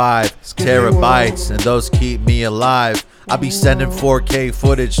fucking 5 terabytes, and those keep me alive. I be sending 4K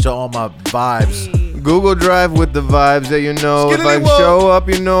footage to all my vibes. Google Drive with the vibes that you know. If I Skiddly-whoa. show up,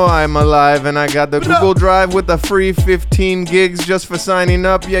 you know I'm alive. And I got the Google Drive with the free 15 gigs just for signing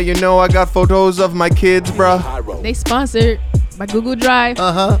up. Yeah, you know I got photos of my kids, bruh. They sponsored by Google Drive.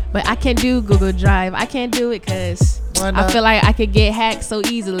 But I can't do Google Drive. I can't do it because Why I not? feel like I could get hacked so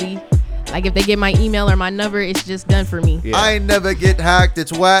easily. Like if they get my email or my number, it's just done for me. Yeah. I ain't never get hacked.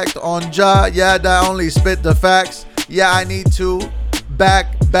 It's whacked on Ja. Yeah, I only spit the facts. Yeah, I need to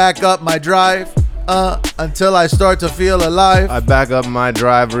back up my drive until I start to feel alive. I back up my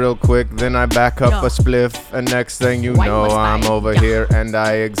drive real quick, then I back up No. a spliff, and next thing you Why know, must I'm I? over Yeah. here and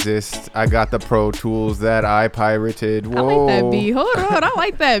I exist. I got the Pro Tools that I pirated. Whoa. I like that beat. Hold on, I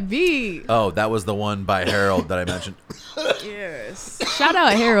like that beat. Oh, that was the one by Harold that I mentioned. Yes. Shout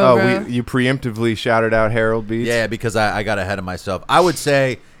out Harold, Oh, bro. you preemptively shouted out Harold Beats. Yeah, because I got ahead of myself. I would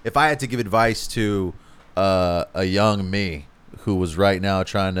say if I had to give advice to a young me who was right now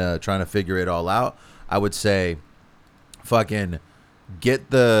trying to figure it all out, I would say, fucking get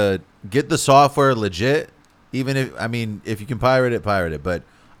the software legit. Even if you can pirate it. But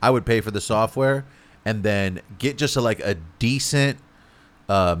I would pay for the software and then get just a decent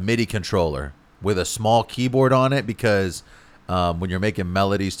MIDI controller with a small keyboard on it, because when you're making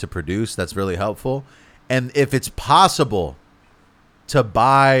melodies to produce, that's really helpful. And if it's possible to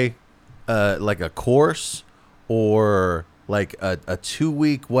buy like a course or like a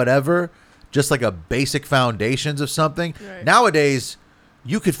 2-week whatever, just like a basic foundations of something. Right. Nowadays,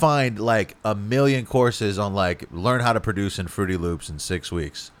 you could find like a million courses on like learn how to produce in Fruity Loops in 6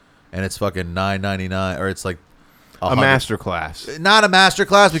 weeks, and it's fucking $9.99, or it's like A master class. Not a master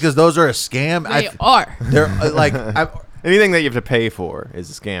class, because those are a scam. They are. They're like Anything that you have to pay for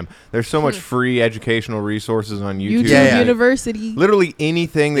is a scam. There's so much free educational resources on YouTube. YouTube Yeah. University. Literally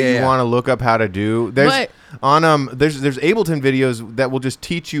anything that you Yeah. want to look up how to do. There's there's Ableton videos that will just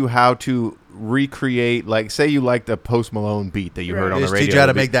teach you how to recreate, like, say you liked a Post Malone beat that you heard on the Just radio. teach you how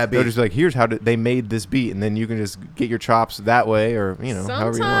to make that They're beat. just like, here's how they made this beat, and then you can just get your chops that way, or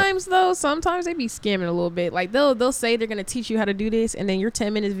however you want. Sometimes they be scamming a little bit. Like they'll say they're gonna teach you how to do this, and then you're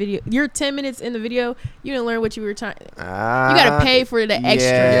 10 minutes in the video, you didn't learn what you were trying. You gotta pay for the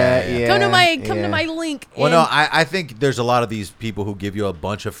extra. Yeah. Come to my link. Well, and no, I think there's a lot of these people who give you a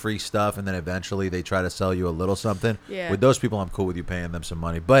bunch of free stuff, and then eventually they try to sell you a little something. Yeah. With those people, I'm cool with you paying them some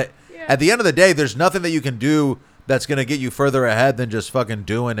money. But Yeah. at the end of the day, there's nothing that you can do that's going to get you further ahead than just fucking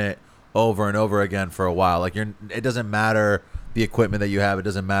doing it over and over again for a while. Like, it doesn't matter the equipment that you have. It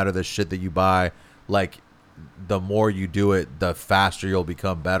doesn't matter the shit that you buy. Like, the more you do it, the faster you'll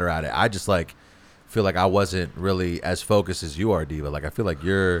become better at it. I just, like, feel like I wasn't really as focused as you are, Diva. Like, I feel like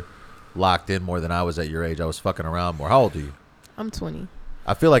you're locked in more than I was at your age. I was fucking around more. How old are you? I'm 20.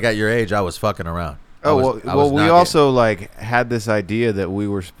 I feel like at your age, I was fucking around. Oh, I well, was we not also like had this idea that we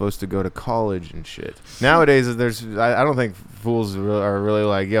were supposed to go to college and shit. Nowadays, I don't think fools are really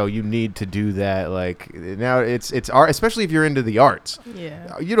like, yo, you need to do that. Like now, it's art, especially if you're into the arts.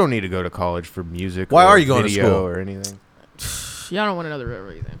 Yeah. You don't need to go to college for music. Why or are you going to video school? or anything? Y'all don't want another real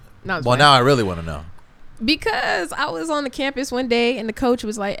reason. No, it's Well, fine. now I really want to know. Because I was on the campus one day and the coach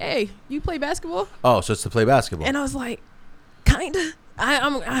was like, "Hey, you play basketball?" Oh, so it's to play basketball. And I was like, "Kinda."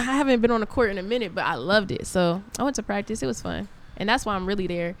 I haven't been on the court in a minute, but I loved it. So I went to practice. It was fun, and that's why I'm really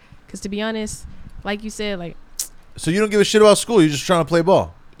there. Because to be honest, like you said, like So you don't give a shit about school. You're just trying to play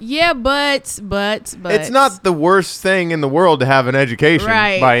ball. yeah, but It's not the worst thing in the world to have an education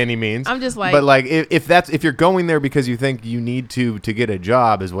Right. by any means. I'm just like, but like if you're going there because you think you need to get a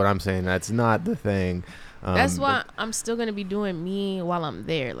job, is what I'm saying. That's not the thing. that's why I'm still gonna be doing me while I'm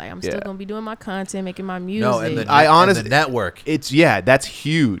there. Like I'm still Yeah. gonna be doing my content, making my music. No, and the, I and honestly- the network. That's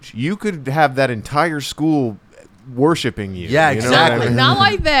huge. You could have that entire school worshiping you. Yeah, you know what I Exactly. mean? Not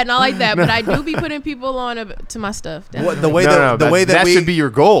like that. But I do be putting people on to my stuff. What, definitely. the way that we should be your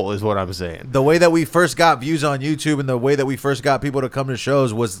goal, is what I'm saying. the way that we first got views on YouTube and the way that we first got people to come to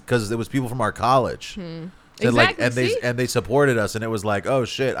shows was because it was people from our college. That, like, Exactly, see? and they supported us, and it was like, oh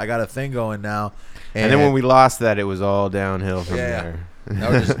shit, I got a thing going now. And then when we lost that, it was all downhill from Yeah. there.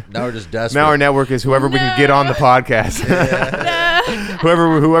 now we're just desperate. Now our network is whoever we can get on the podcast.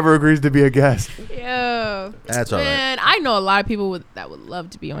 whoever agrees to be a guest. Yo, That's all right. man, I know a lot of people that would love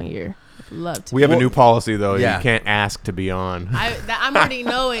to be on here. love to. We have a new policy though. Yeah. You can't ask to be on. I'm already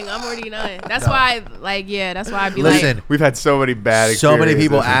knowing. I'm already knowing. That's why, that's why I'd be Listen, We've had so many bad so many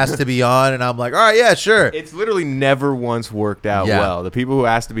people experiences. ask to be on, and I'm like, all right, yeah, sure. It's literally never once worked out Yeah. well. The people who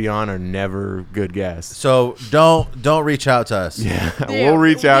ask to be on are never good guests. So don't reach out to us. Yeah, we'll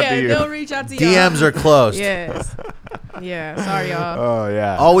reach out to you. They'll reach out to you. DMs are closed. Yes. Yeah. Sorry, y'all. Oh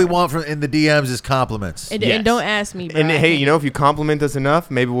yeah. All we want from in the DMs is compliments. And, Yes. and don't ask me. Bro. And I hey, can't- you know, if you compliment us enough,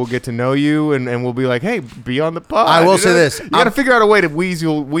 maybe we'll get to know you, and we'll be like, hey, be on the pod. I will You say know? this. You got to figure out a way to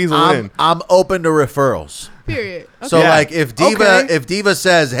weasel in. I'm open to referrals. Period. Okay. So Yeah. like if Diva Okay.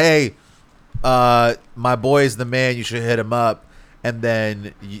 says, hey, my boy's the man, you should hit him up, and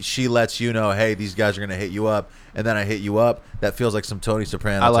then she lets you know, hey, these guys are gonna hit you up, and then I hit you up, that feels like some Tony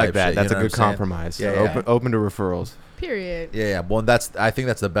Soprano I like type that. shit, That's you a know good what I'm saying? compromise. Yeah, So yeah. Open to referrals. Period. Yeah. Well, I think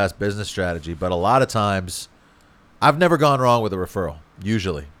that's the best business strategy. But a lot of times, I've never gone wrong with a referral.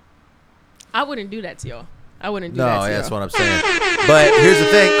 Usually, I wouldn't do that to y'all. I wouldn't do no, that to that's y'all. what I'm saying. But here's the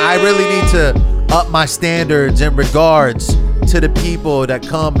thing: I really need to up my standards in regards to the people that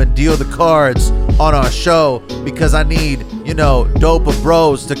come and deal the cards on our show, because I need, dope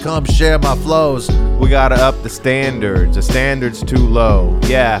bros to come share my flows. We gotta up the standards. The standards too low.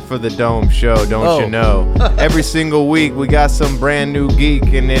 Yeah, for the Dome show, don't you know? Every single week we got some brand new geek,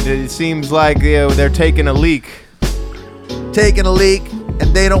 and it seems like they're taking a leak. Taking a leak,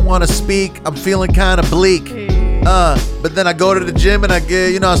 and they don't want to speak. I'm feeling kind of bleak. But then I go to the gym and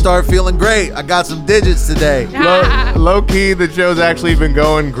I start feeling great. I got some digits today. Low key, the show's actually been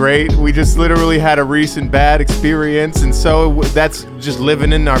going great. We just literally had a recent bad experience, and so that's just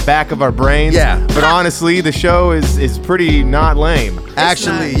living in our back of our brains. Yeah. But honestly, the show is pretty not lame.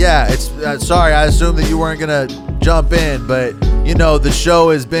 Actually, not. yeah, it's sorry, I assumed that you weren't gonna jump in, but the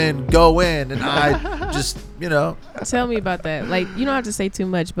show has been going, and I just Tell me about that. Like, you don't have to say too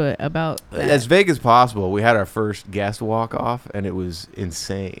much, but about that. As vague as possible, we had our first guest walk off, and it was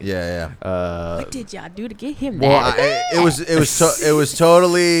insane. yeah. What did y'all do to get him Well, that? it was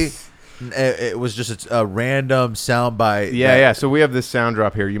totally. It was just a random soundbite. Yeah. So we have this sound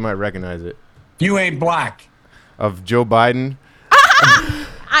drop here. You might recognize it. You ain't black. Of Joe Biden.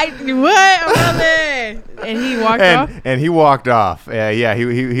 What? And he walked off. And he walked off. Yeah,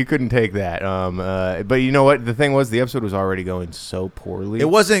 he couldn't take that. But you know what? The thing was, the episode was already going so poorly. It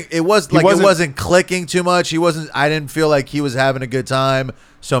wasn't clicking too much. I didn't feel like he was having a good time.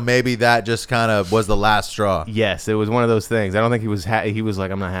 So maybe that just kind of was the last straw. Yes, it was one of those things. I don't think he was. He was like,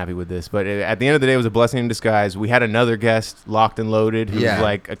 I'm not happy with this. But at the end of the day, it was a blessing in disguise. We had another guest, locked and loaded, who was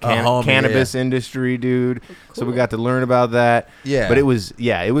like a homie, cannabis industry dude. So we got to learn about that. Yeah. But it was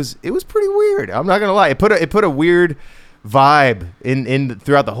pretty weird. I'm not gonna lie. It put a weird vibe in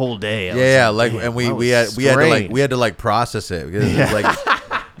throughout the whole day. I was Like, "Damn, and that we was had to like process it because it was like.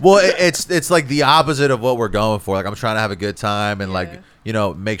 Well, it's like the opposite of what we're going for. Like, I'm trying to have a good time and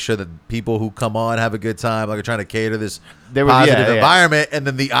make sure that people who come on have a good time. Like, we're trying to cater this positive environment, and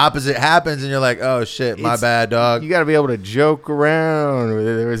then the opposite happens, and you're like, oh shit, my bad, dog. You got to be able to joke around.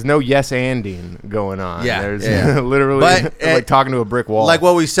 There was no yes anding going on. Yeah, There's yeah. literally But, like talking to a brick wall. Like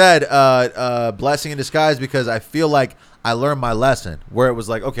what we said, blessing in disguise, because I feel like I learned my lesson where it was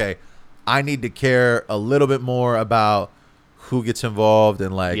like, okay, I need to care a little bit more about who gets involved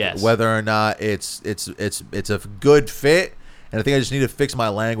and whether or not it's a good fit. And I think I just need to fix my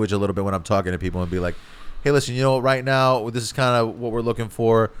language a little bit when I'm talking to people and be like, hey, listen, you know what, right now this is kind of what we're looking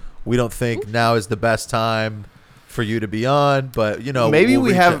for. We don't think now is the best time for you to be on, but maybe we'll we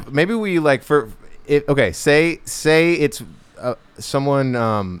reach have out. maybe we like for it. Okay, say it's someone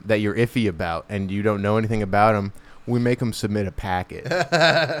that you're iffy about and you don't know anything about them. We make them submit a packet.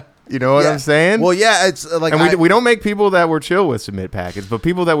 You know what I'm saying? Well, yeah, it's like, and we don't make people that we're chill with submit packets, but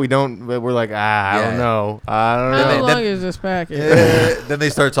people that we're like, I Yeah. don't know. How long is this package? then they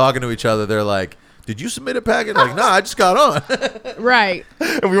start talking to each other. They're like, did you submit a packet? Like, no, I just got on. Right.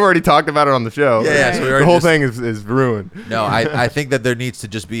 And we've already talked about it on the show. Yeah, so we already the whole just- thing is ruined. No, I think that there needs to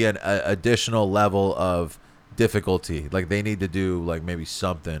just be an additional level of difficulty. Like, they need to do like maybe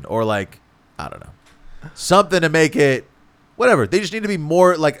something, or like, I don't know, something to make it whatever. They just need to be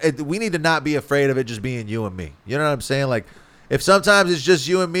more like, we need to not be afraid of it just being you and me. You know what I'm saying? Like, if sometimes it's just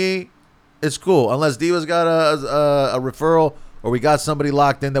you and me, it's cool. Unless Diva's got a referral, or we got somebody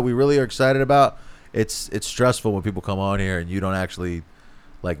locked in that we really are excited about. It's stressful when people come on here and you don't actually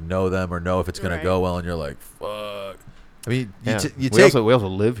like know them or know if it's gonna Right. go well, and you're like, fuck. I mean, Yeah. you we take also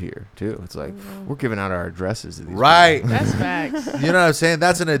live here too. It's like we're giving out our addresses to these right. That's facts. You know what I'm saying?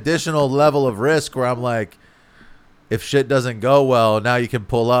 That's an additional level of risk where I'm like, if shit doesn't go well, now you can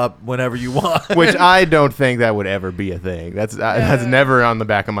pull up whenever you want. Which I don't think that would ever be a thing. That's never on the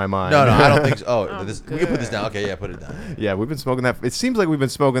back of my mind. No, I don't think so. Oh, We can put this down. Okay, yeah, put it down. Yeah, we've been smoking that. It seems like we've been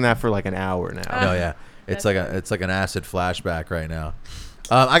smoking that for like an hour now. No, yeah, it's like an acid flashback right now.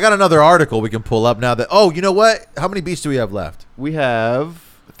 I got another article we can pull up now. That you know what? How many beats do we have left? We have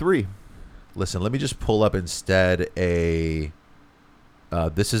 3. Listen, let me just pull up instead a.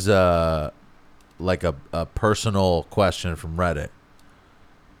 This is like a personal question from Reddit.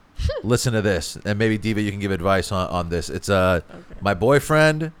 Listen to this, and maybe Diva, you can give advice on this. It's my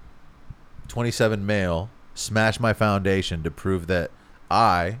boyfriend, 27 male, smashed my foundation to prove that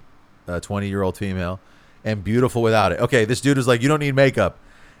I, a 20-year-old female, am beautiful without it. Okay, this dude is like, you don't need makeup.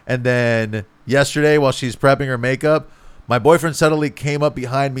 And then yesterday, while she's prepping her makeup, my boyfriend suddenly came up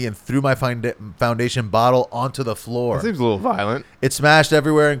behind me and threw my foundation bottle onto the floor. That seems a little violent. It smashed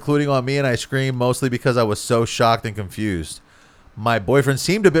everywhere, including on me, and I screamed mostly because I was so shocked and confused. My boyfriend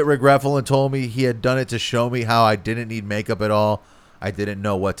seemed a bit regretful and told me he had done it to show me how I didn't need makeup at all. I didn't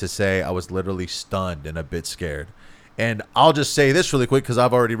know what to say. I was literally stunned and a bit scared. And I'll just say this really quick because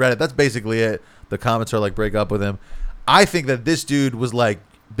I've already read it. That's basically it. The comments are like, break up with him. I think that this dude was like,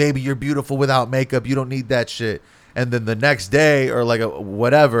 baby, you're beautiful without makeup. You don't need that shit. And then the next day or like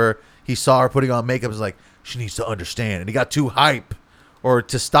whatever, he saw her putting on makeup. Was like, she needs to understand. And he got too hype or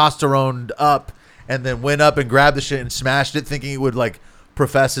testosterone up and then went up and grabbed the shit and smashed it thinking he would like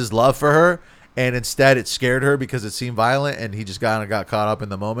profess his love for her. And instead it scared her because it seemed violent and he just got caught up in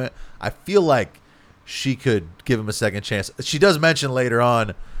the moment. I feel like she could give him a second chance. She does mention later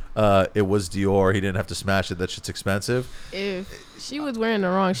on it was Dior. He didn't have to smash it. That shit's expensive. If she was wearing the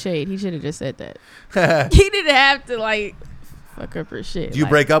wrong shade, he should have just said that. He didn't have to like fuck up her shit. Do you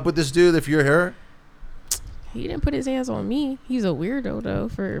break up with this dude if you're her? He didn't put his hands on me. He's a weirdo though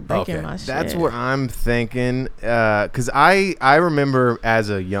for breaking my shit. That's what I'm thinking. Because I remember as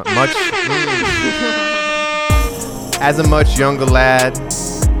a much younger lad.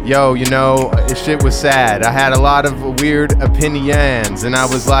 Yo, you know, shit was sad. I had a lot of weird opinions, and I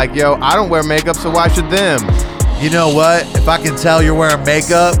was like, yo, I don't wear makeup, so why should them? You know what? If I can tell you're wearing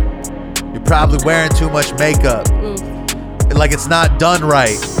makeup, you're probably wearing too much makeup. Oof. Like it's not done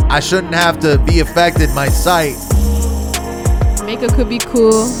right. I shouldn't have to be affected my sight. Makeup could be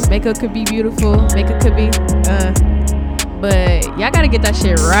cool. Makeup could be beautiful. Makeup could be, but y'all gotta get that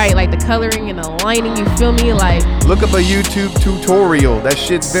shit right. Like the coloring and the lining, you feel me? Like, look up a YouTube tutorial. That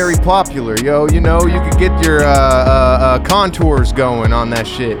shit's very popular, yo. You know, you could get your contours going on that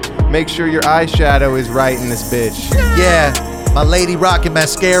shit. Make sure your eyeshadow is right in this bitch. Yeah, my lady rocking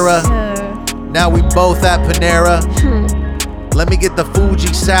mascara. Now we both at Panera. Let me get the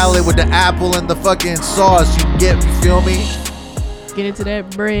Fuji salad with the apple and the fucking sauce. You feel me? get into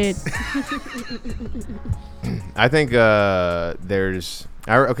that bread. I think because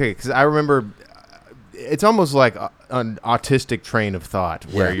I remember it's almost like an autistic train of thought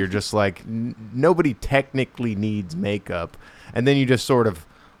where you're just like nobody technically needs makeup, and then you just sort of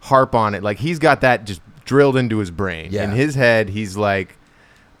harp on it. Like he's got that just drilled into his brain. In his head, he's like,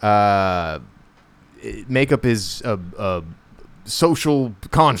 makeup is a social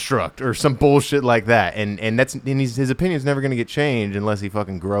construct or some bullshit like that, and his opinion's never going to get changed unless he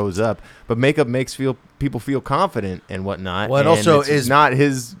fucking grows up. But makeup makes people feel confident and whatnot. Well, and also is not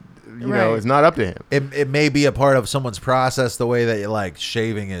his, you know, it's not up to him. It may be a part of someone's process, the way that like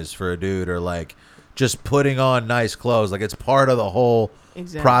shaving is for a dude, or like just putting on nice clothes. Like it's part of the whole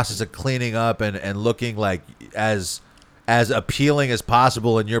process of cleaning up and looking like as appealing as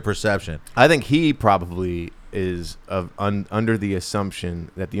possible in your perception. I think he probably is under the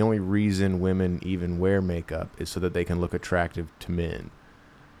assumption that the only reason women even wear makeup is so that they can look attractive to men.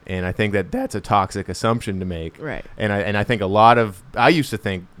 And I think that that's a toxic assumption to make. Right. And I think I used to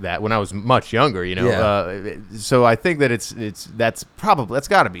think that when I was much younger, you know. Yeah. So I think that that's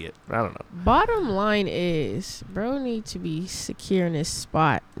got to be it. I don't know. Bottom line is, bro need to be secure in his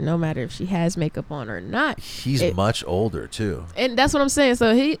spot, no matter if she has makeup on or not. He's much older too. And that's what I'm saying.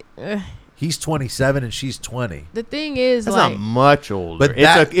 So he's 27 and she's 20. The thing is, that's like, not much older, but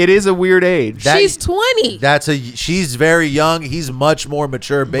it is a weird age. She's 20. She's very young. He's much more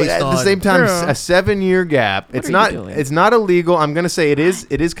mature. Based but at on the same time, Girl. a 7-year gap. It's not illegal. I'm gonna say it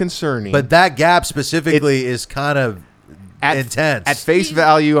is concerning. But that gap specifically is kind of intense. At face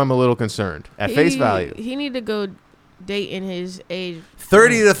value, I'm a little concerned. At face value, he need to go date in his age.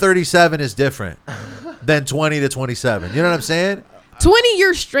 30 to 37 is different than 20 to 27. You know what I'm saying? 20,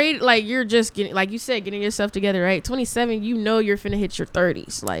 you're straight. Like you're just getting, like you said, getting yourself together, right? 27, you know you're finna hit your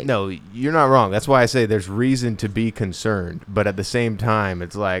 30s. Like No, you're not wrong. That's why I say there's reason to be concerned, but at the same time,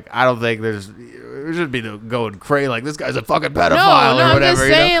 it's like I don't think it should be going crazy. Like this guy's a fucking pedophile no, or whatever. I'm just you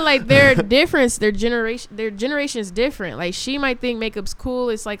know? saying, like their difference, their generation's different. Like she might think makeup's cool.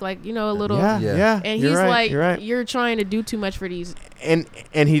 It's like a little. Yeah. And you're he's right, like, you're right. you're trying to do too much for these. And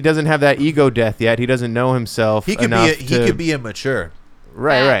he doesn't have that ego death yet. He doesn't know himself. He could be immature.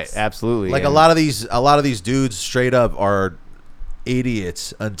 Right, Facts. absolutely. Like And a lot of these dudes straight up are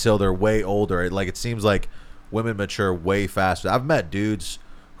idiots until they're way older. Like it seems like women mature way faster. I've met dudes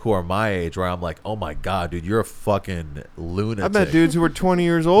who are my age where I'm like, oh my god, dude, you're a fucking lunatic. I've met dudes who are 20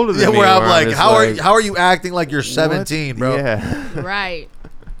 years older than yeah, me. where I'm like, just how are you acting like you're 17, what? bro? Yeah. Right.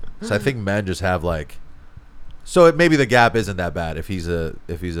 So I think men just have like, so maybe the gap isn't that bad if he's a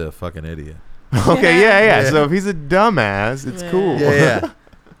fucking idiot. Okay, yeah. Yeah. So if he's a dumbass, it's cool. Yeah.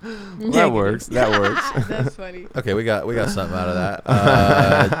 That works. That's funny. Okay, we got something out of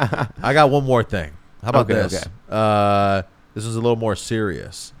that. I got one more thing. How about Okay, this? okay. This is a little more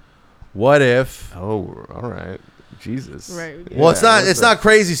serious. What if? Oh, all right. Jesus. Right. Well, it's not. Yeah, It's not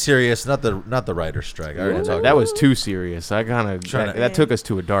crazy serious. Not the writer's strike. I already talked. That was too serious. I kind of Trying to- that took us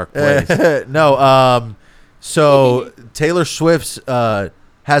to a dark place. No. So Taylor Swift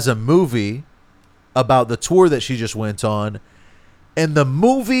has a movie about the tour that she just went on, and the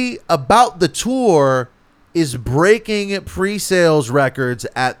movie about the tour is breaking pre-sales records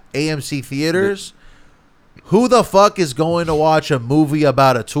at AMC theaters. Who the fuck is going to watch a movie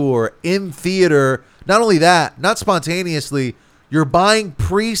about a tour in theater? Not only that, not spontaneously, you're buying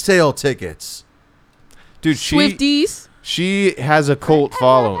pre-sale tickets. Dude, Swifties. she has a cult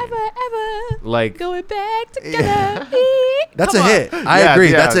following. Ever. Like Going back together. That's Come a on. hit. I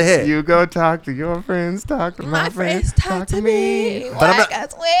agree. That's a hit. You go talk to your friends, talk to my friends, talk to me.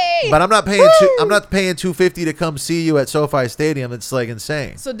 But I'm not paying. I'm not paying $250 to come see you at SoFi Stadium. It's like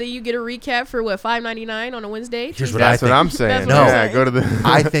insane. So do you get a recap for what, $5.99 on a Wednesday? Here's what That's I what think. I'm saying. That's what I'm Yeah, saying. go to the.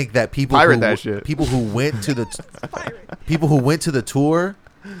 I think that people Pirate who, that shit. people who went to the tour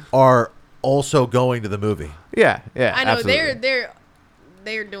are also going to the movie. yeah. I know absolutely.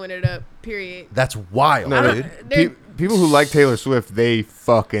 they're doing it up. Period. That's wild, No, dude. people who like Taylor Swift, they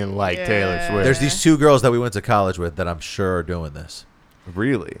fucking like Yeah. Taylor Swift. There's these two girls that we went to college with that I'm sure are doing this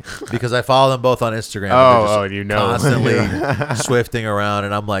really. because I follow them both on Instagram. and Oh, they're you just know. constantly swifting around,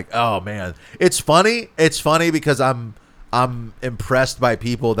 and I'm like, oh man, it's funny. It's funny because I'm impressed by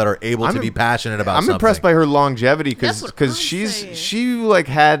people that are able I'm to be passionate about. I'm something. impressed by her longevity That's what because I'm saying. she like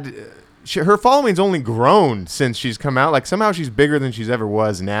had her following's only grown since she's come out. Like somehow she's bigger than she's ever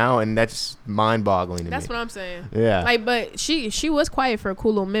was now, and that's mind-boggling to That's me. what I'm saying. Yeah. Like, but she was quiet for a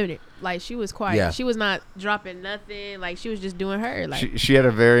cool little minute. Like she was quiet. Yeah. She was not dropping nothing. Like she was just doing her. Like She had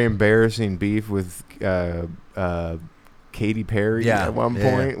a very embarrassing beef with Katy Perry Yeah, at one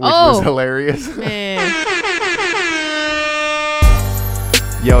yeah. point, which was Oh. hilarious. man.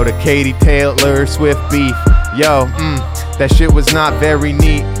 Yo, the Katy Taylor Swift beef. Yo, that shit was not very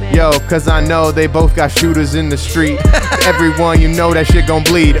neat. Yo, cause I know they both got shooters in the street. Everyone, you know that shit gon'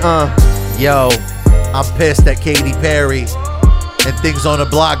 bleed. Yo, I'm pissed at Katy Perry, and things on the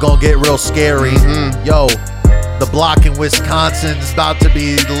block gonna get real scary. Yo, the block in Wisconsin's about to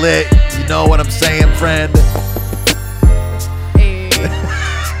be lit. You know what I'm saying, friend? Hey.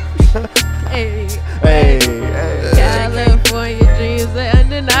 Hey. Hey, hey. California dreams are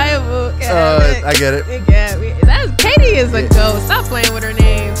undeniable. I get it. Katy is a ghost. Stop playing with her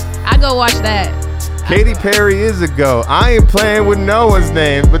name. I go watch that. Katy Perry is a go. I ain't playing with no one's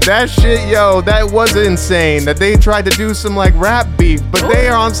name, but that shit, yo, that was insane. That they tried to do some like rap beef, but they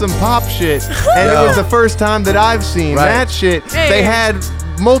are on some pop shit, and Yo. it was the first time that I've seen Right. that shit. Hey. They had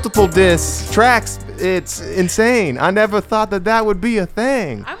multiple diss tracks. It's insane. I never thought that would be a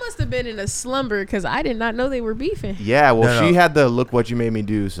thing. I must have been in a slumber because I did not know they were beefing. Yeah, well, No, she no. had the "Look What You Made Me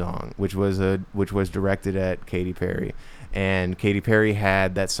Do" song, which was directed at Katy Perry, and Katy Perry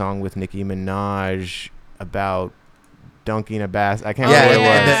had that song with Nicki Minaj about dunking a I can't Yeah, remember what it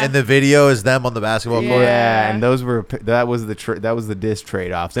was. yeah. and the video is them on the basketball court. Yeah, and that was the diss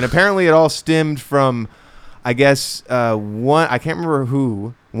trade-offs, and apparently it all stemmed from, I guess, I can't remember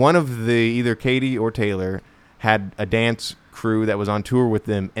who. One of the either Katy or Taylor had a dance crew that was on tour with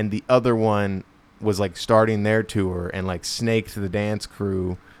them, and the other one was like starting their tour and like snaked the dance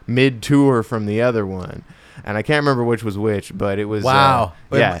crew mid-tour from the other one, and I can't remember which was which, but it was Wow.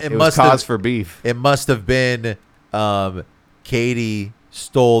 yeah, It it was must cause have- for beef. It must have been Katy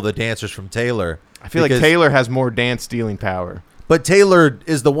stole the dancers from Taylor. I feel like because- Taylor has more dance stealing power. But Taylor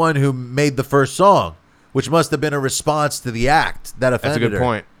is the one who made the first song. which must have been a response to the act that That's a offended good her.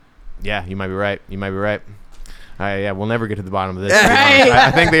 point. Yeah, you might be right. Yeah, we'll never get to the bottom of this. Right. I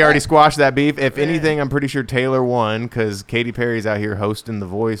think they already squashed that beef. If anything, I'm pretty sure Taylor won because Katy Perry's out here hosting The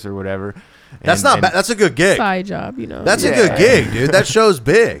Voice or whatever. That's not bad. That's a good gig. Side job, you know. That's a Yeah. good gig, dude. That show's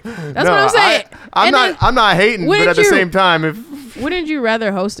big. That's what I'm saying. I'm And then, not hating, but wouldn't at the you- same time, if wouldn't you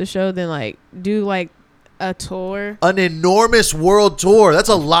rather host a show than like do like a tour? An enormous world tour. That's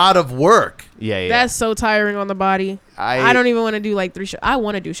a lot of work. yeah, That's so tiring on the body. I- I don't even want to do like 3 shows. I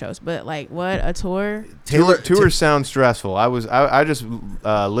want to do shows, but like what, a tour? Tours sound stressful. I just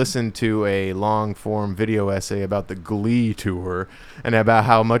listened to a long form video essay about the Glee tour and about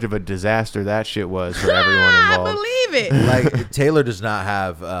how much of a disaster that shit was for everyone I involved. believe it. Like Taylor does not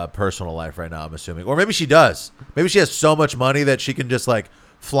have a personal life right now, I'm assuming. Or maybe she does. Maybe she has so much money that she can just like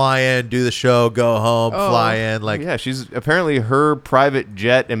fly in, do the show, go home, Oh. fly in. Like Yeah, she's apparently her private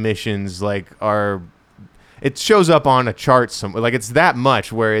jet emissions are. It shows up on a chart somewhere. Like it's that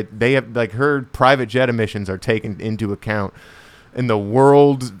much where they have like her private jet emissions are taken into account in the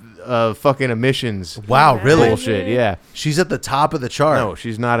world fucking emissions. wow, really? Bullshit. Yeah. She's at the top of the chart. No,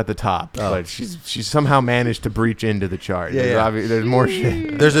 she's not at the top, but she's somehow managed to breach into the chart. Yeah, There's yeah. there's more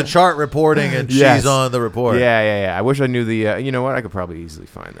shit. There's a chart reporting and Yes. she's on the report. Yeah. I wish I knew the. You know what? I could probably easily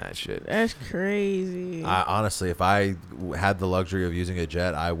find that shit. That's crazy. Honestly, if I had the luxury of using a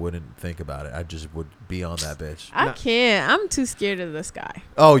jet, I wouldn't think about it. I just would be on that bitch. I can't. I'm too scared of the sky.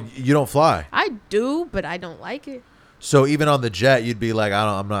 Oh, you don't fly. I do, but I don't like it. So even on the jet, you'd be like,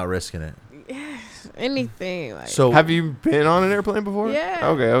 I'm not risking it. Anything like. So Have you been on an airplane before? Yeah.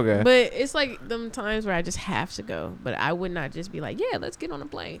 Okay. But it's like them times where I just have to go. But I would not just be like, yeah, let's get on a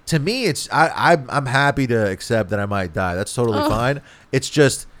plane. to me, it's I'm happy to accept that I might die. That's totally Oh. fine. It's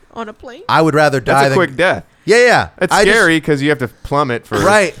just On a plane? I would rather die That's a than quick death. Yeah. It's I just- scary because you have to plummet first.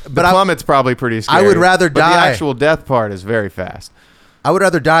 Right, The but plummet's probably pretty scary. I would rather but die. the actual death part is very fast. I would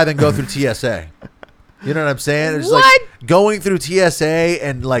rather die than go through TSA. You know what I'm saying? It's What? like going through TSA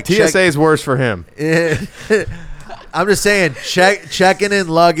and like TSA is worse for him. I'm just saying, checking in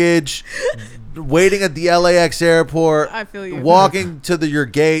luggage, waiting at the LAX airport, I feel you. walking to your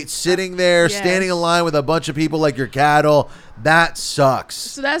gate, sitting there, Yes. standing in line with a bunch of people like your cattle. That sucks,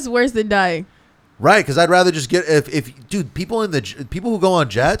 So that's worse than dying. right? Because I'd rather just get if dude, people who go on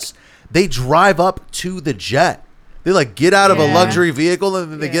jets, they drive up to the jet. They like get out of a Yeah. luxury vehicle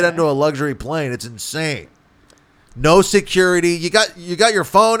and then they get Yeah. into a luxury plane. It's insane. No security. You got your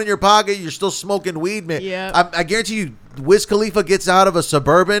phone in your pocket. You're still smoking weed, man. Yeah. I guarantee you, Wiz Khalifa gets out of a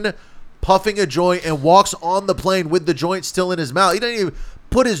Suburban, puffing a joint, and walks on the plane with the joint still in his mouth. He doesn't even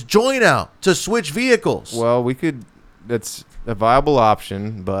put his joint out to switch vehicles. Well, that's a viable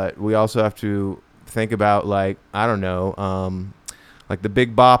option, but we also have to think about like like the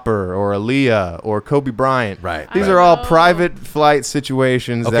Big Bopper or Aaliyah or Kobe Bryant. Right. These I are all know. private flight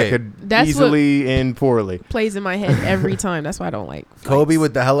situations Okay. that could That's easily end poorly. Plays in my head every time. That's why I don't like flights. Kobe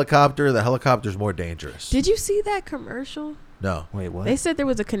with the helicopter. The helicopter's more dangerous. Did you see that commercial? No. Wait, what? They said there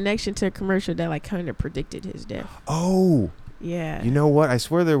was a connection to a commercial that like kind of predicted his death. Oh, Yeah. you know what? I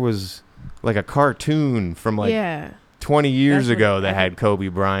swear there was like a cartoon from like yeah. 20 years That's what ago it- that had Kobe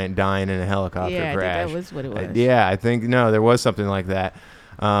Bryant dying in a helicopter Yeah, I crash. think that was what it was. Yeah, I think there was something like that.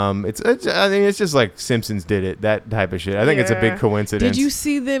 I think it's just like Simpsons did it, that type of shit. I think it's a big Yeah. coincidence. Did you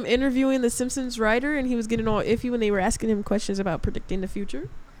see them interviewing the Simpsons writer and he was getting all iffy when they were asking him questions about predicting the future?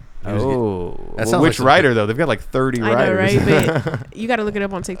 Oh, That well, sounds like which some- writer though? They've got like 30 I know, writers. right? But you got to look it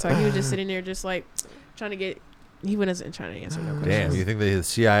up on TikTok. He was just sitting there just like trying to get, he wasn't trying to answer no questions. Damn. You think the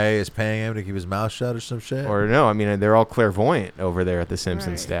CIA is paying him to keep his mouth shut or some shit? Or no, I mean they're all clairvoyant over there at the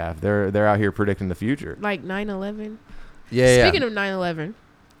Simpsons Right. staff. They're out here predicting the future. Like 9/11. yeah. Speaking of 9/11,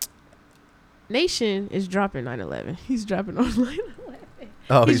 Nation is dropping 9/11. He's dropping on 9/11.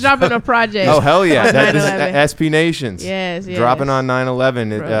 oh, He's dropping a project. Oh hell yeah! on That is 9/11. SP Nations. Yes, yes. Dropping on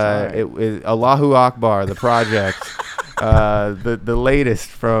 9/11. Bro, Allahu Akbar, the project. The latest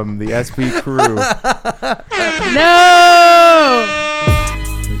from the SP crew. No!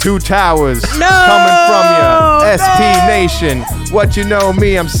 2 towers No! coming from you. SP No! Nation. What you know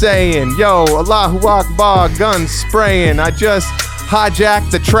me, I'm saying. Yo, Allahu Akbar, guns spraying. I just hijacked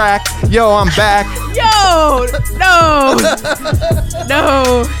the track. Yo, I'm back. Yo! No!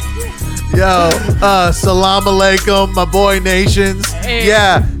 No! Yo, salam alaikum, my boy nations. Hey.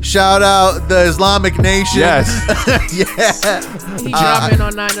 Yeah, shout out the Islamic Nation. Yes. Yeah. He dropping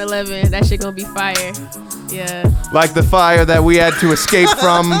on 9/11. That shit gonna be fire. Yeah. Like the fire that we had to escape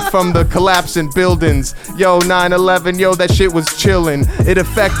from the collapsing buildings. Yo, 9/11, yo, that shit was chillin'. It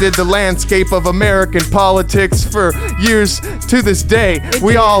affected the landscape of American politics for years to this day.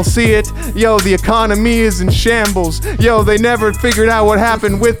 We all see it. Yo, the economy is in shambles. Yo, they never figured out what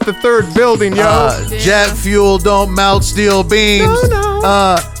happened with the third building, yo. Jet fuel don't melt steel beams.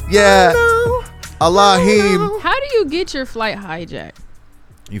 No. Yeah. No. Allahim. How do you get your flight hijacked?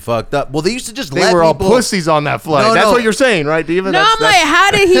 You fucked up. Well, they used to just They let were all people. pussies on that flight. No, That's no. what you're saying, right, Diva? No, I'm like,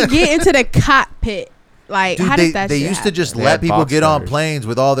 how did he get into the cockpit? Like, Dude, how they did that shit used to happen? just They let had people box get on cutters. planes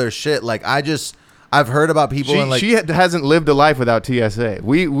with all their shit. Like I've heard about people and like she hasn't lived a life without TSA.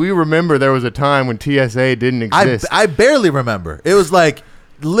 We remember there was a time when TSA didn't exist. I barely remember. It was like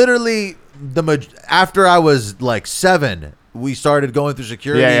literally after I was like 7, we started going through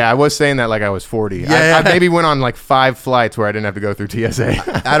security. yeah, I was saying that like I was 40. Yeah. I maybe went on like 5 flights where I didn't have to go through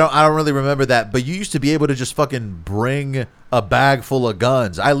TSA. I don't really remember that, but you used to be able to just fucking bring a bag full of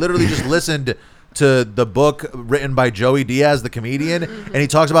guns. I literally just listened to the book written by Joey Diaz, the comedian, and he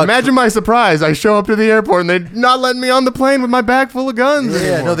talks about Imagine my surprise. I show up to the airport and they're not letting me on the plane with my bag full of guns.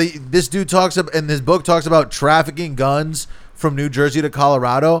 Yeah, anymore. no, this dude talks about, and this book talks about trafficking guns from New Jersey to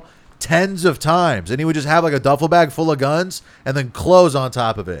Colorado tens of times, and he would just have like a duffel bag full of guns and then clothes on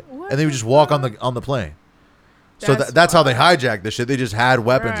top of it, and then he would just walk on the plane. So that's how they hijacked this shit. They just had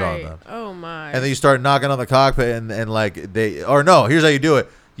weapons on Right. them, Oh my. and then you start knocking on the cockpit, and like here's how you do it.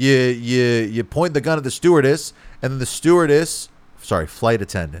 You point the gun at the stewardess, and then the flight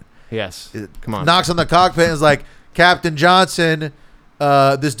attendant Yes. Come on. knocks on the cockpit and is like, Captain Johnson,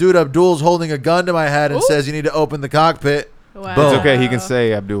 this dude Abdul's holding a gun to my head and Ooh. says you need to open the cockpit. Wow. Boom. It's okay. He can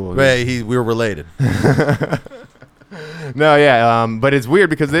say Abdul. Wait, we were related. No, yeah. But it's weird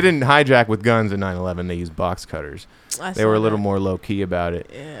because they didn't hijack with guns at 9/11. They used box cutters. They were a little more low key about it.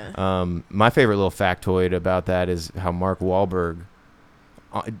 Yeah. My favorite little factoid about that is how Mark Wahlberg,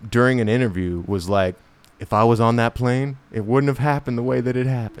 during an interview, was like, "If I was on that plane, it wouldn't have happened the way that it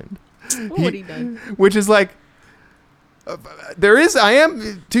happened." What would he done? Which is like, I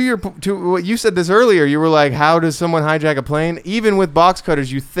am to what you said this earlier. You were like, "How does someone hijack a plane?" Even with box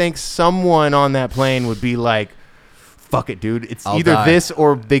cutters, you think someone on that plane would be like, "Fuck it, dude. It's I'll either die." this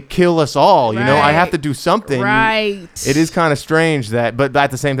or they kill us all." You know, I have Right. to do something. Right. It is kind of strange that, but at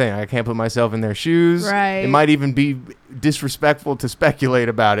the same thing, I can't put myself in their shoes. Right. It might even be disrespectful to speculate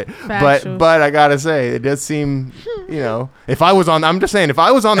about it. Factuals. But I gotta say, it does seem, if I was on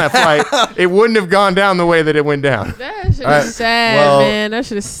that flight, it wouldn't have gone down the way that it went down. That shit All right. is sad, Well, man. That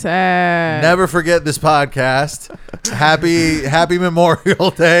shit is sad. Never forget this podcast. Happy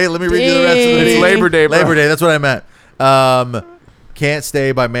Memorial Day. Let me read you the rest of the Dang. It's beat. Labor Day, bro. Labor Day. That's what I meant. Can't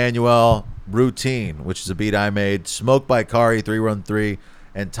Stay by Manuel. Routine, which is a beat I made. Smoke by Kari 313,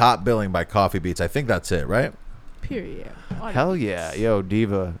 and Top Billing by Coffee Beats. I think that's it, right? Period. Hell yeah. Yo,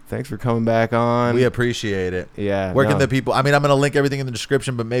 Diva, thanks for coming back on. We appreciate it. Yeah. Where can no. the people? I mean, I'm gonna link everything in the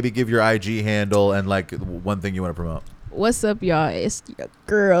description, but maybe give your IG handle and like one thing you want to promote. What's up, y'all? It's your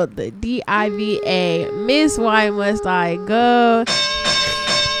girl, the DIVA. Miss Why Must I Go?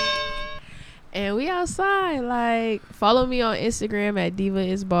 And we outside. Like, follow me on Instagram at Diva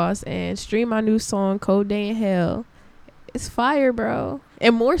is Boss and stream my new song, Cold Day in Hell. It's fire, bro.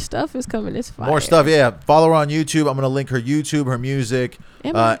 And more stuff is coming. It's fire. More stuff, yeah. Follow her on YouTube. I'm gonna link her YouTube, her music,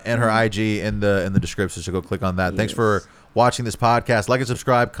 And my- and her IG in the description. So go click on that. Thanks Yes. for watching this podcast. Like and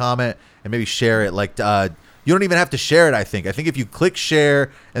subscribe, comment, and maybe share it. Like you don't even have to share it. I think if you click share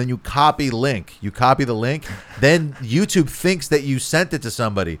and then you copy the link, then YouTube thinks that you sent it to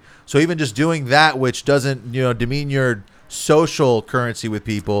somebody. So even just doing that, which doesn't demean your social currency with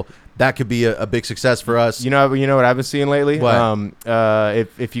people, that could be a big success for us. You know what I've been seeing lately? What?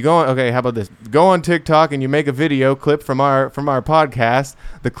 If you go on, how about this? Go on TikTok and you make a video clip from our podcast.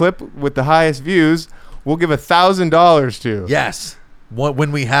 The clip with the highest views, we'll give $1,000 to. Yes,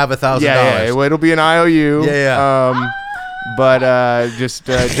 when we have $1,000. Yeah, it'll be an IOU. Yeah. But just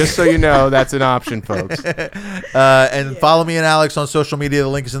so you know, that's an option, folks. And follow me and Alex on social media. The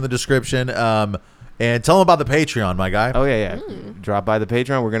link is in the description. And tell them about the Patreon, my guy. Oh yeah. Drop by the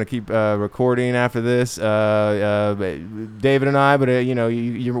Patreon. We're gonna keep recording after this. David and I, but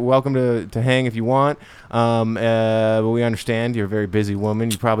you're welcome to hang if you want. But we understand you're a very busy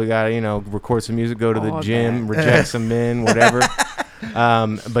woman. You probably gotta record some music, go to the All gym, reject some men, whatever.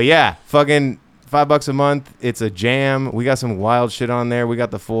 But yeah, fucking $5 a month. It's a jam. We got some wild shit on there. We got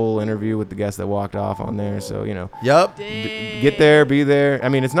the full interview with the guest that walked off on there. So Yep. get there, be there. I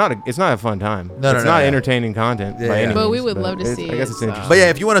mean, it's not a fun time. No, it's no, not yeah. entertaining content Yeah, by yeah. any But we means, would love to see I guess it, it's so. interesting. But yeah,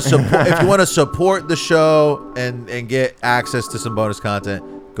 if you want to support the show and get access to some bonus content,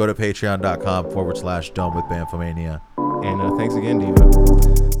 go to patreon.com/Dome with Bamfomania. And thanks again,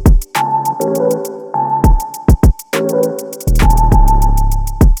 Devo.